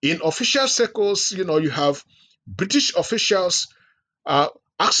that. In official circles, you have British officials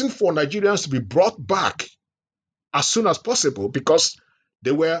asking for Nigerians to be brought back as soon as possible because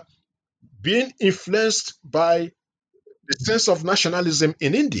they were being influenced by the sense of nationalism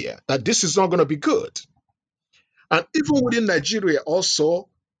in India, that this is not going to be good. And even within Nigeria also,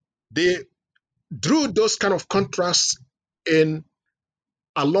 they drew those kind of contrasts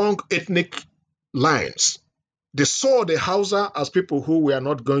along ethnic lines. They saw the Hausa as people who were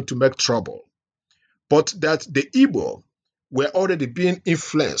not going to make trouble, but that the Igbo were already being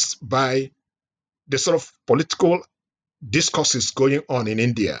influenced by the sort of political discourses going on in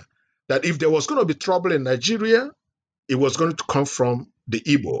India, that if there was going to be trouble in Nigeria, it was going to come from the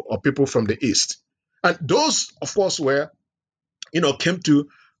Igbo or people from the East. And those, of course, came to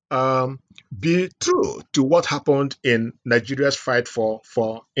be true to what happened in Nigeria's fight for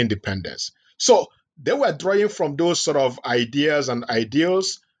independence. So they were drawing from those sort of ideas and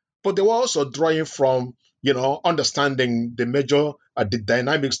ideals, but they were also drawing from, understanding the major the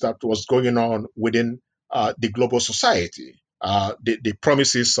dynamics that was going on within the global society, the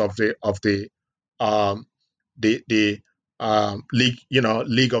promises of the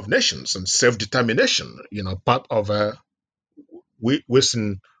League of Nations and self-determination, part of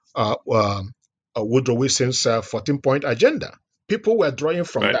Wilson, Woodrow Wilson's 14-point agenda. People were drawing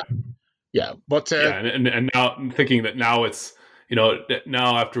from Right. that. Yeah, but and now I'm thinking that now it's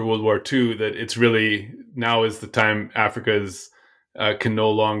now after World War II that it's really now is the time Africa can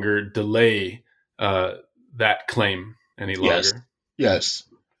no longer delay that claim any longer. Yes.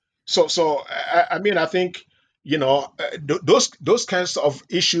 So I mean, I think those kinds of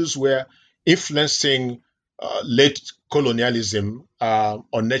issues were influencing late colonialism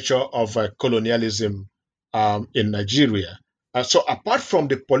or nature of colonialism in Nigeria. So apart from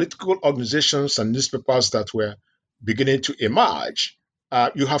the political organizations and newspapers that were beginning to emerge,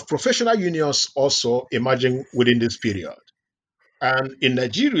 you have professional unions also emerging within this period. And in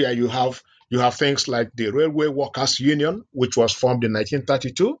Nigeria, you have things like the Railway Workers Union, which was formed in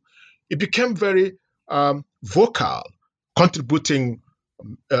 1932. It became very vocal, contributing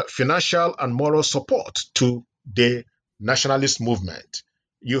financial and moral support to the nationalist movement.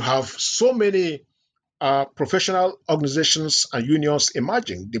 You have so many professional organizations and unions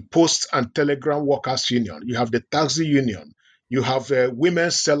emerging, the Post and Telegram Workers Union, you have the Taxi Union, you have the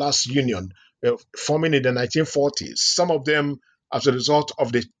Women's Sellers Union forming in the 1940s, some of them as a result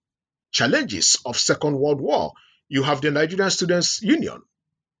of the challenges of Second World War. You have the Nigerian Students Union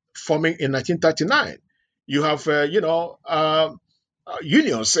forming in 1939. You have,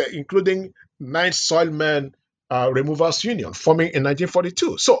 unions, including Ninth Soilmen Removers Union forming in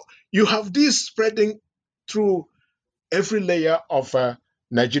 1942. So you have this spreading through every layer of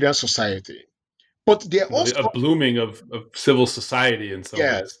Nigerian society. But there are also a blooming of civil society in some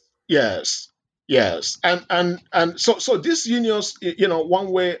ways. Yes. And so these unions,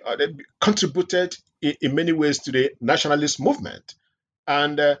 one way they contributed in many ways to the nationalist movement.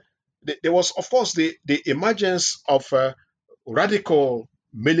 And there was, of course, the emergence of radical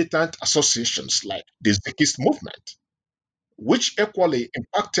militant associations like the Zikist movement, which equally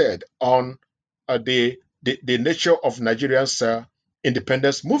impacted on the nature of Nigeria's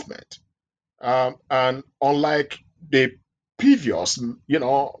independence movement. And unlike the previous,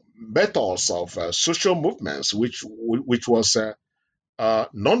 methods of social movements, which was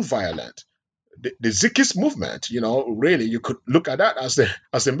non-violent, the Zikist movement, really you could look at that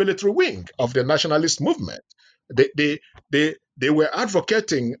as a military wing of the nationalist movement. They were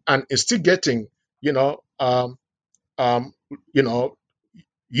advocating and instigating,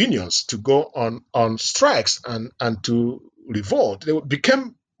 unions to go on strikes and to revolt. They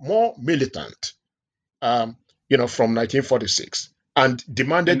became more militant, from 1946 and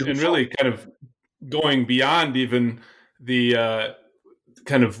demanded and really kind of going beyond even the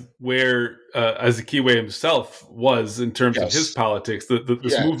kind of where Azikiwe himself was in terms of his politics.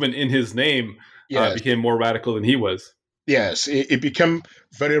 This movement in his name became more radical than he was. Yes, it became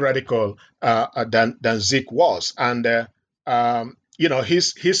very radical than Zik was, and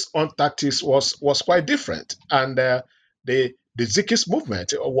his own tactics was quite different, and the Zikist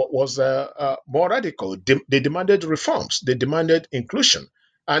movement was more radical. They demanded reforms, they demanded inclusion,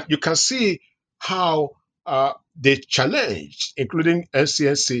 and you can see how they challenged, including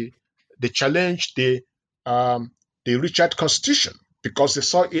NCNC, they challenged the Richard Constitution because they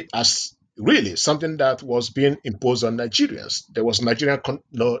saw it as really something that was being imposed on Nigerians. There was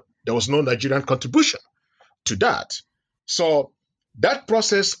no Nigerian contribution to that. So that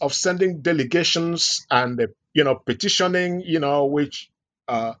process of sending delegations and petitioning, which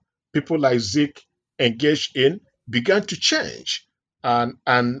people like Zik engaged in, began to change, and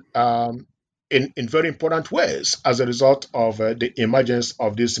in very important ways as a result of the emergence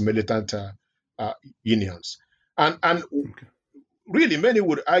of these militant unions. And really, many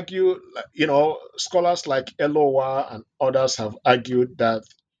would argue, scholars like Elowa and others have argued that,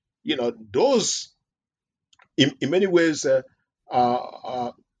 those, in many ways, the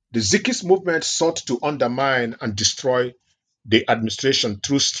Zikist movement sought to undermine and destroy the administration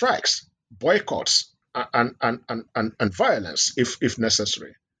through strikes, boycotts, and violence, if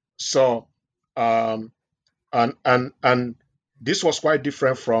necessary. So, and this was quite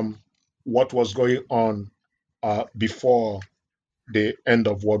different from what was going on before the end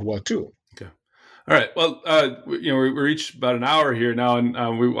of World War II. Okay. All right. Well, we reached about an hour here now, and I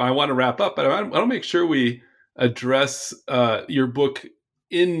want to wrap up, but I want to make sure we address your book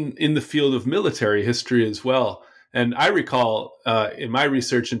in the field of military history as well. And I recall in my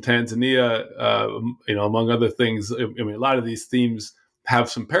research in Tanzania, among other things, a lot of these themes have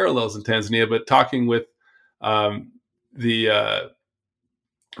some parallels in Tanzania, but talking with the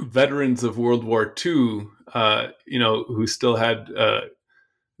veterans of World War II, who still had a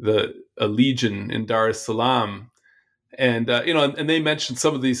legion in Dar es Salaam. And and they mentioned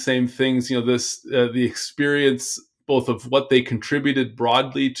some of these same things. The experience both of what they contributed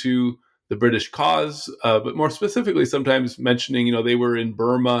broadly to the British cause, but more specifically, sometimes mentioning they were in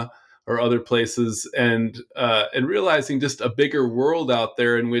Burma or other places, and realizing just a bigger world out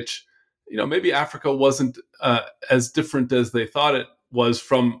there in which maybe Africa wasn't as different as they thought it was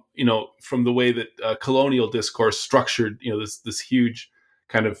from the way that colonial discourse structured this huge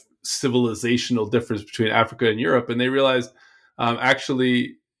kind of civilizational difference between Africa and Europe. And they realized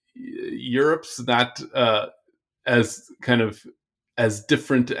actually Europe's not as kind of as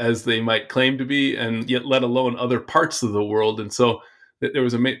different as they might claim to be, and yet let alone other parts of the world. And so there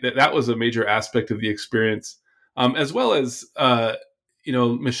was that was a major aspect of the experience, as well as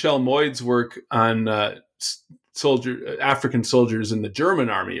Michelle Moyd's work on African soldiers in the German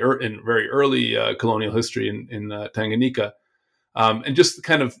army, or in very early colonial history in Tanganyika. And just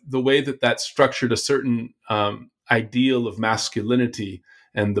kind of the way that structured a certain ideal of masculinity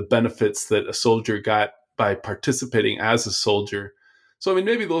and the benefits that a soldier got by participating as a soldier. So, I mean,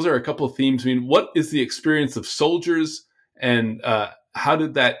 maybe those are a couple of themes. I mean, what is the experience of soldiers, and how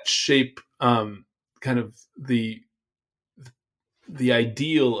did that shape kind of the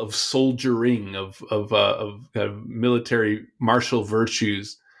ideal of soldiering, of kind of military martial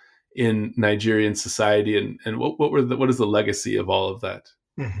virtues in Nigerian society, and what is the legacy of all of that?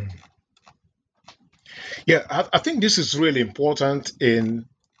 Mm-hmm. Yeah, I think this is really important when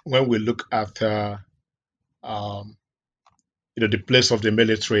we look at the place of the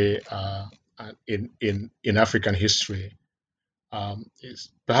military in African history. It's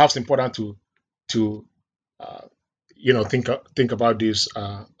perhaps important to think about this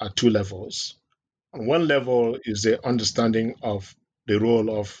at two levels. On one level is the understanding of the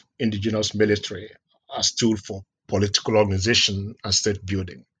role of indigenous military as tool for political organization and state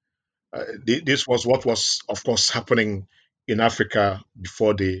building. This was what was, of course, happening in Africa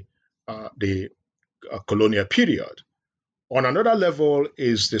before the colonial period. On another level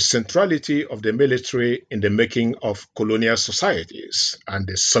is the centrality of the military in the making of colonial societies and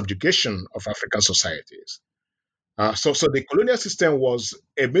the subjugation of African societies. So the colonial system was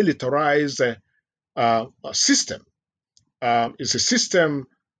a militarized system. It's a system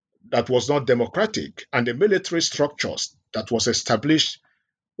that was not democratic, and the military structures that was established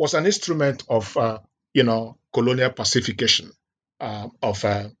was an instrument of colonial pacification of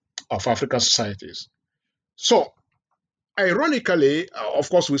African societies. So, ironically, of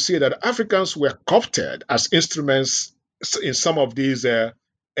course, we see that Africans were co-opted as instruments in some of these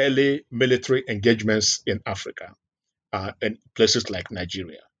early military engagements in Africa, in places like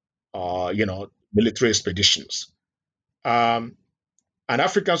Nigeria, military expeditions. And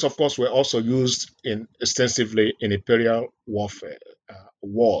Africans, of course, were also used extensively in imperial warfare,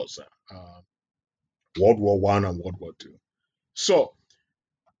 wars, World War I and World War II. So,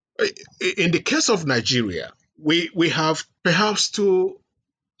 in the case of Nigeria, we have perhaps two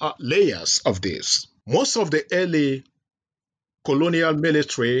layers of this. Most of the early colonial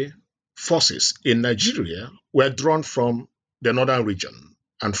military forces in Nigeria were drawn from the northern region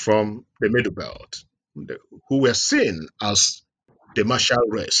and from the Middle Belt, who were seen as the martial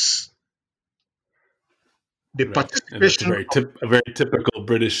race. The Right. participation a very typical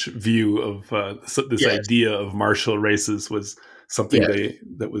British view of this idea of martial races was something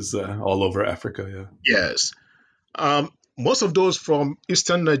that was all over Africa. Yeah. Yes. Most of those from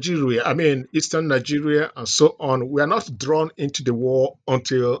Eastern Nigeria and so on, were not drawn into the war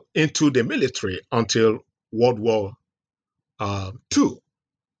into the military until World War II,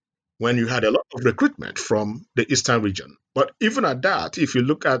 when you had a lot of recruitment from the Eastern region. But even at that, if you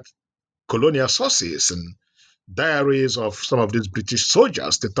look at colonial sources and diaries of some of these British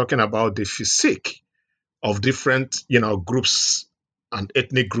soldiers, they're talking about the physique of different, groups and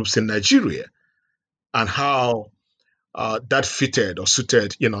ethnic groups in Nigeria, and how that fitted or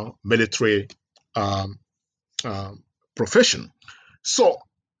suited, military profession. So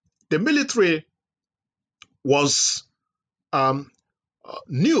the military was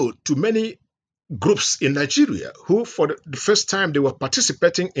new to many groups in Nigeria who, for the first time, they were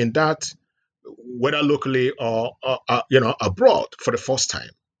participating in that, whether locally or abroad for the first time,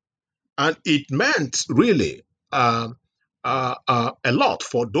 and it meant really a lot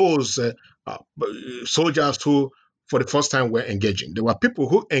for those soldiers who, for the first time, were engaging. There were people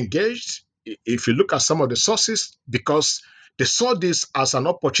who engaged, if you look at some of the sources, because they saw this as an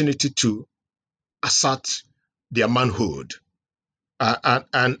opportunity to assert their manhood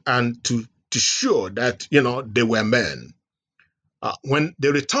and to show that they were men. When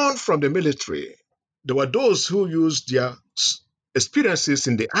they returned from the military, there were those who used their experiences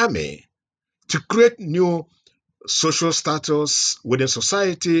in the army to create new social status within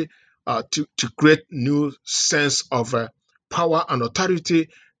society, to create new sense of power and authority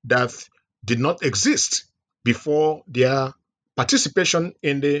that did not exist before their participation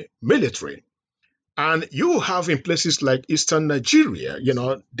in the military. And you have in places like Eastern Nigeria,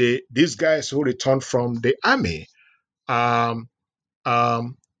 these guys who returned from the army, um,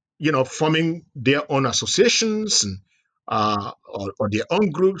 forming their own associations and, or their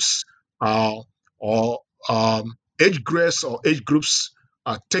own groups, or age grades or age groups,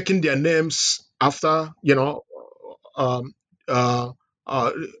 taking their names after, um, uh,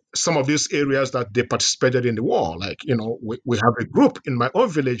 uh, some of these areas that they participated in the war. Like, we have a group in my own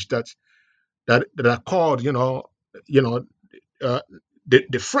village that are called, you know, uh,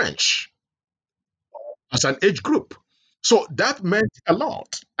 the French as an age group. So that meant a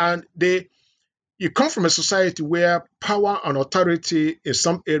lot. And you come from a society where power and authority in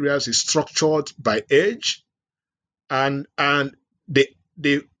some areas is structured by age, and the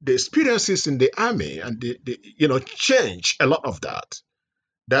experiences in the army and the change a lot of that.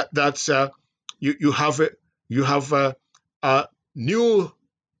 That's you have a new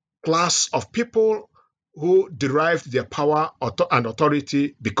class of people who derived their power and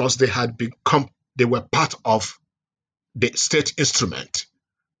authority because they were part of the state instrument,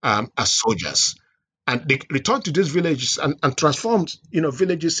 as soldiers, and they returned to these villages and transformed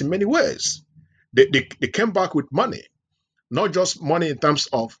villages in many ways. They came back with money, not just money in terms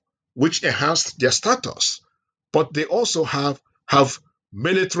of which enhanced their status, but they also have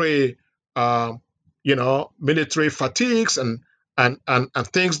military, military fatigues and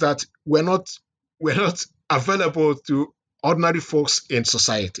things that were not available to ordinary folks in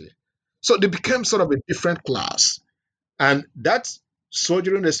society. So they became sort of a different class, and that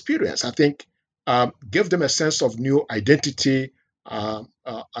soldiering experience, I think, gave them a sense of new identity, a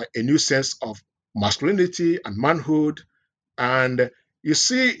new sense of masculinity and manhood. And you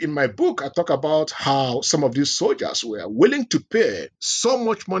see, in my book, I talk about how some of these soldiers were willing to pay so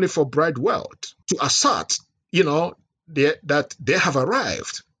much money for bride wealth to assert, that they have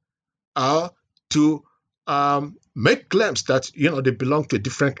arrived, to make claims that they belong to a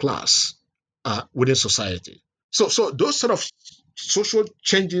different class within society. So those sort of social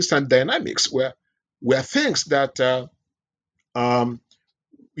changes and dynamics were things that um,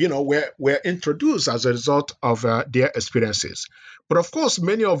 were introduced as a result of their experiences. But of course,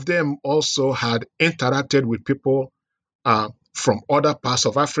 many of them also had interacted with people from other parts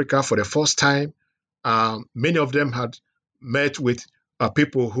of Africa for the first time. Many of them had met with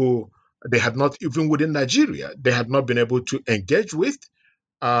people who they had not, even within Nigeria, they had not been able to engage with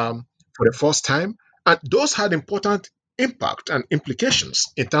for the first time. And those had important impact and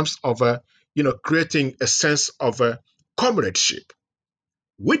implications in terms of, creating a sense of comradeship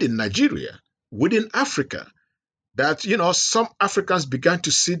within Nigeria, within Africa, that some Africans began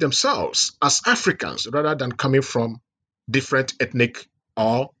to see themselves as Africans rather than coming from different ethnic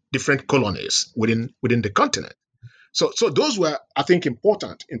or different colonies within the continent. So those were, I think,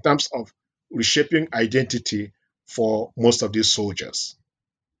 important in terms of reshaping identity for most of these soldiers.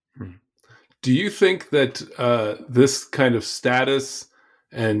 Do you think that this kind of status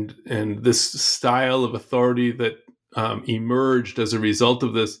and this style of authority that emerged as a result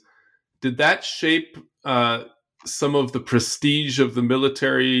of this, did that shape some of the prestige of the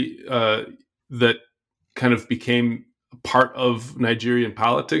military that kind of became part of Nigerian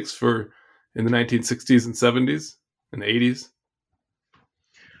politics in the 1960s and 70s and 80s?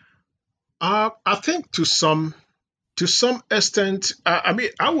 I think to some extent,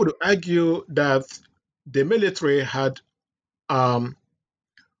 I would argue that the military had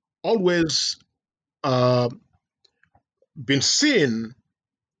always been seen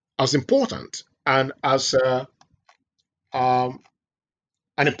as important and as an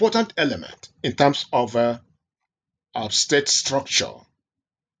important element in terms of state structure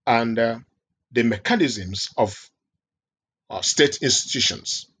and the mechanisms of state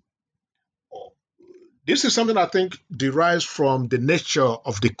institutions. This is something I think derives from the nature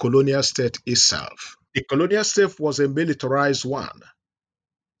of the colonial state itself. The colonial state was a militarized one.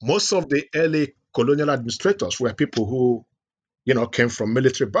 Most of the early colonial administrators were people who, came from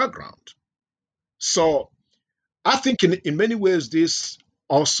military background. So I think in many ways this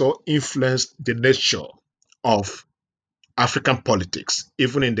also influenced the nature of African politics,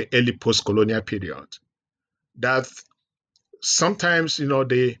 even in the early post-colonial period. That sometimes,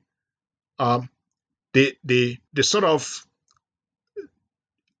 the sort of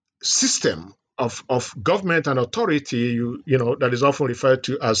system of government and authority, that is often referred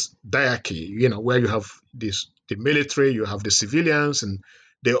to as diarchy, where you have the military, you have the civilians, and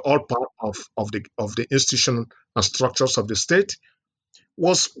they're all part of the institution and structures of the state,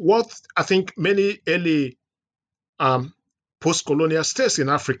 was what I think many early post-colonial states in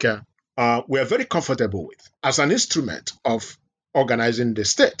Africa were very comfortable with as an instrument of organizing the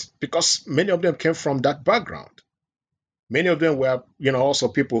state, because many of them came from that background. Many of them were, also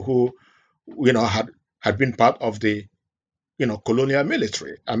people who, had been part of the, colonial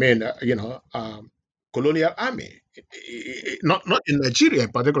military. I mean, colonial army. Not in Nigeria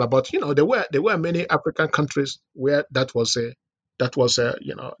in particular, but there were many African countries where that was the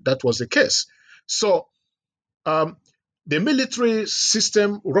case. So the military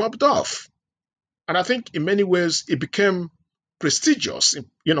system rubbed off, and I think in many ways it became prestigious,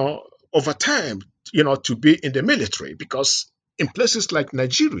 over time, to be in the military, because in places like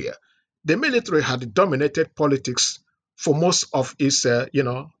Nigeria, the military had dominated politics for most of its,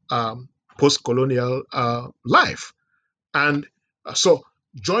 post-colonial life. And so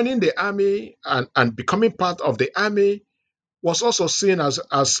joining the army and becoming part of the army was also seen as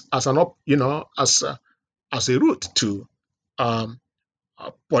a route to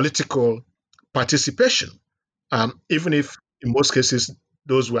political participation, even if in most cases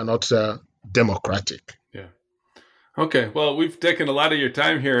those were not democratic. Yeah. Okay. Well, we've taken a lot of your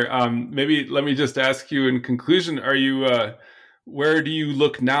time here. Maybe let me just ask you in conclusion: are you? Where do you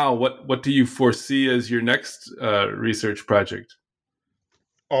look now? What do you foresee as your next research project?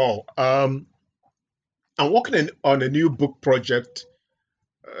 I'm working on a new book project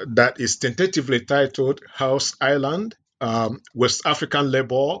that is tentatively titled House Island: West African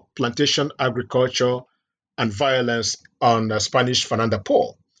Labor, Plantation Agriculture, and Violence on Spanish Fernando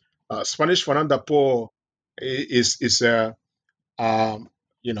Po. Spanish Fernando Po was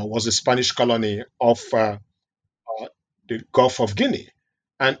a Spanish colony of the Gulf of Guinea,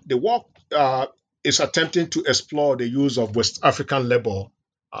 and the work is attempting to explore the use of West African labor,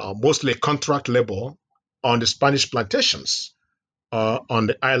 mostly contract labor, on the Spanish plantations on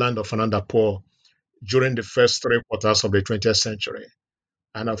the island of Fernando Po during the first 3 quarters of the 20th century.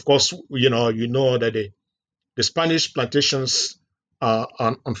 And of course, that the Spanish plantations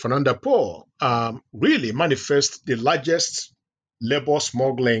on Fernando Po really manifest the largest labor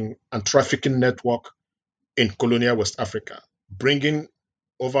smuggling and trafficking network in colonial West Africa, bringing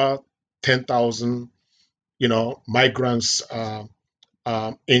over 10,000, migrants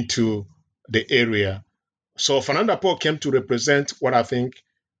into the area. So Fernando Po came to represent what I think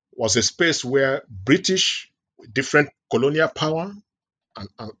was a space where British, different colonial power, and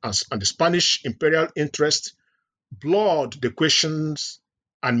the Spanish imperial interest blurred the questions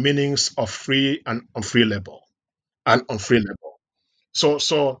and meanings of free and unfree labor.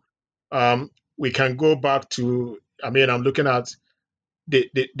 So we can go back to, I'm looking at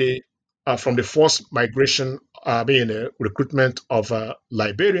the from the forced migration, recruitment of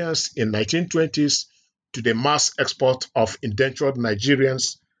Liberians in 1920s to the mass export of indentured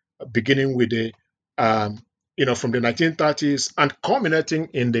Nigerians, beginning with from the 1930s and culminating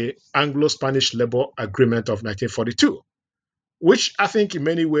in the Anglo-Spanish Labor Agreement of 1942, which I think in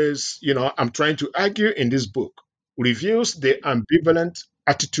many ways, I'm trying to argue in this book, reveals the ambivalent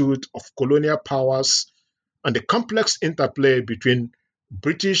attitude of colonial powers and the complex interplay between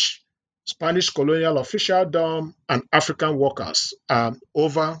British, Spanish colonial officialdom and African workers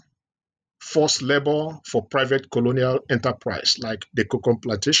over forced labor for private colonial enterprise like the cocoa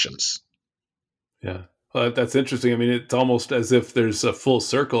plantations. Yeah, well, that's interesting. It's almost as if there's a full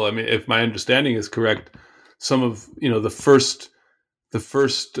circle. If my understanding is correct, some of the first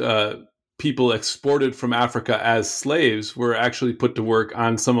people exported from Africa as slaves were actually put to work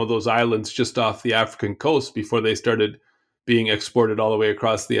on some of those islands just off the African coast before they started being exported all the way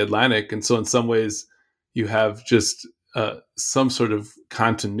across the Atlantic. And so in some ways you have just some sort of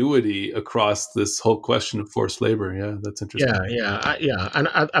continuity across this whole question of forced labor. Yeah, that's interesting. Yeah. And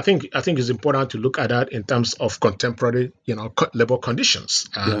I think it's important to look at that in terms of contemporary, labor conditions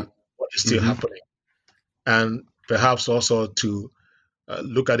and what is still happening. And perhaps also to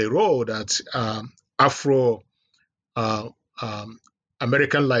look at the role that Afro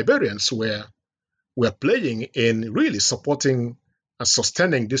American Liberians were playing in really supporting and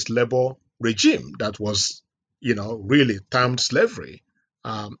sustaining this labor regime that was, really termed slavery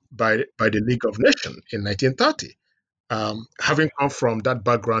by the League of Nations in 1930, having come from that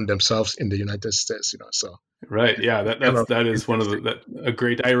background themselves in the United States. So right, yeah, that is one of a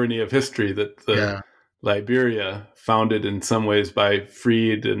great irony of history that Liberia, founded in some ways by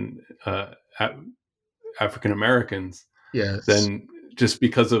freed and African Americans, yes, then just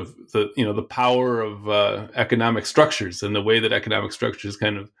because of the power of economic structures and the way that economic structures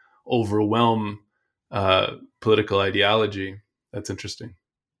kind of overwhelm political ideology. That's interesting.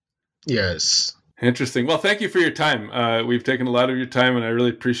 Yes. Interesting. Well, thank you for your time. We've taken a lot of your time, and I really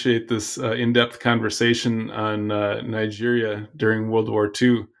appreciate this in-depth conversation on Nigeria during World War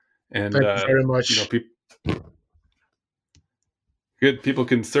II. And thank you very much. Good. People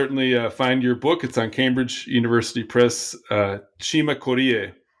can certainly find your book. It's on Cambridge University Press. Chima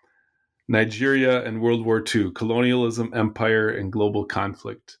Korie, Nigeria and World War II: Colonialism, Empire, and Global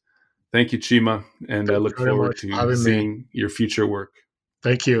Conflict. Thank you, Chima, and I look forward to seeing your future work.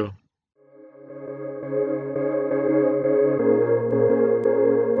 Thank you.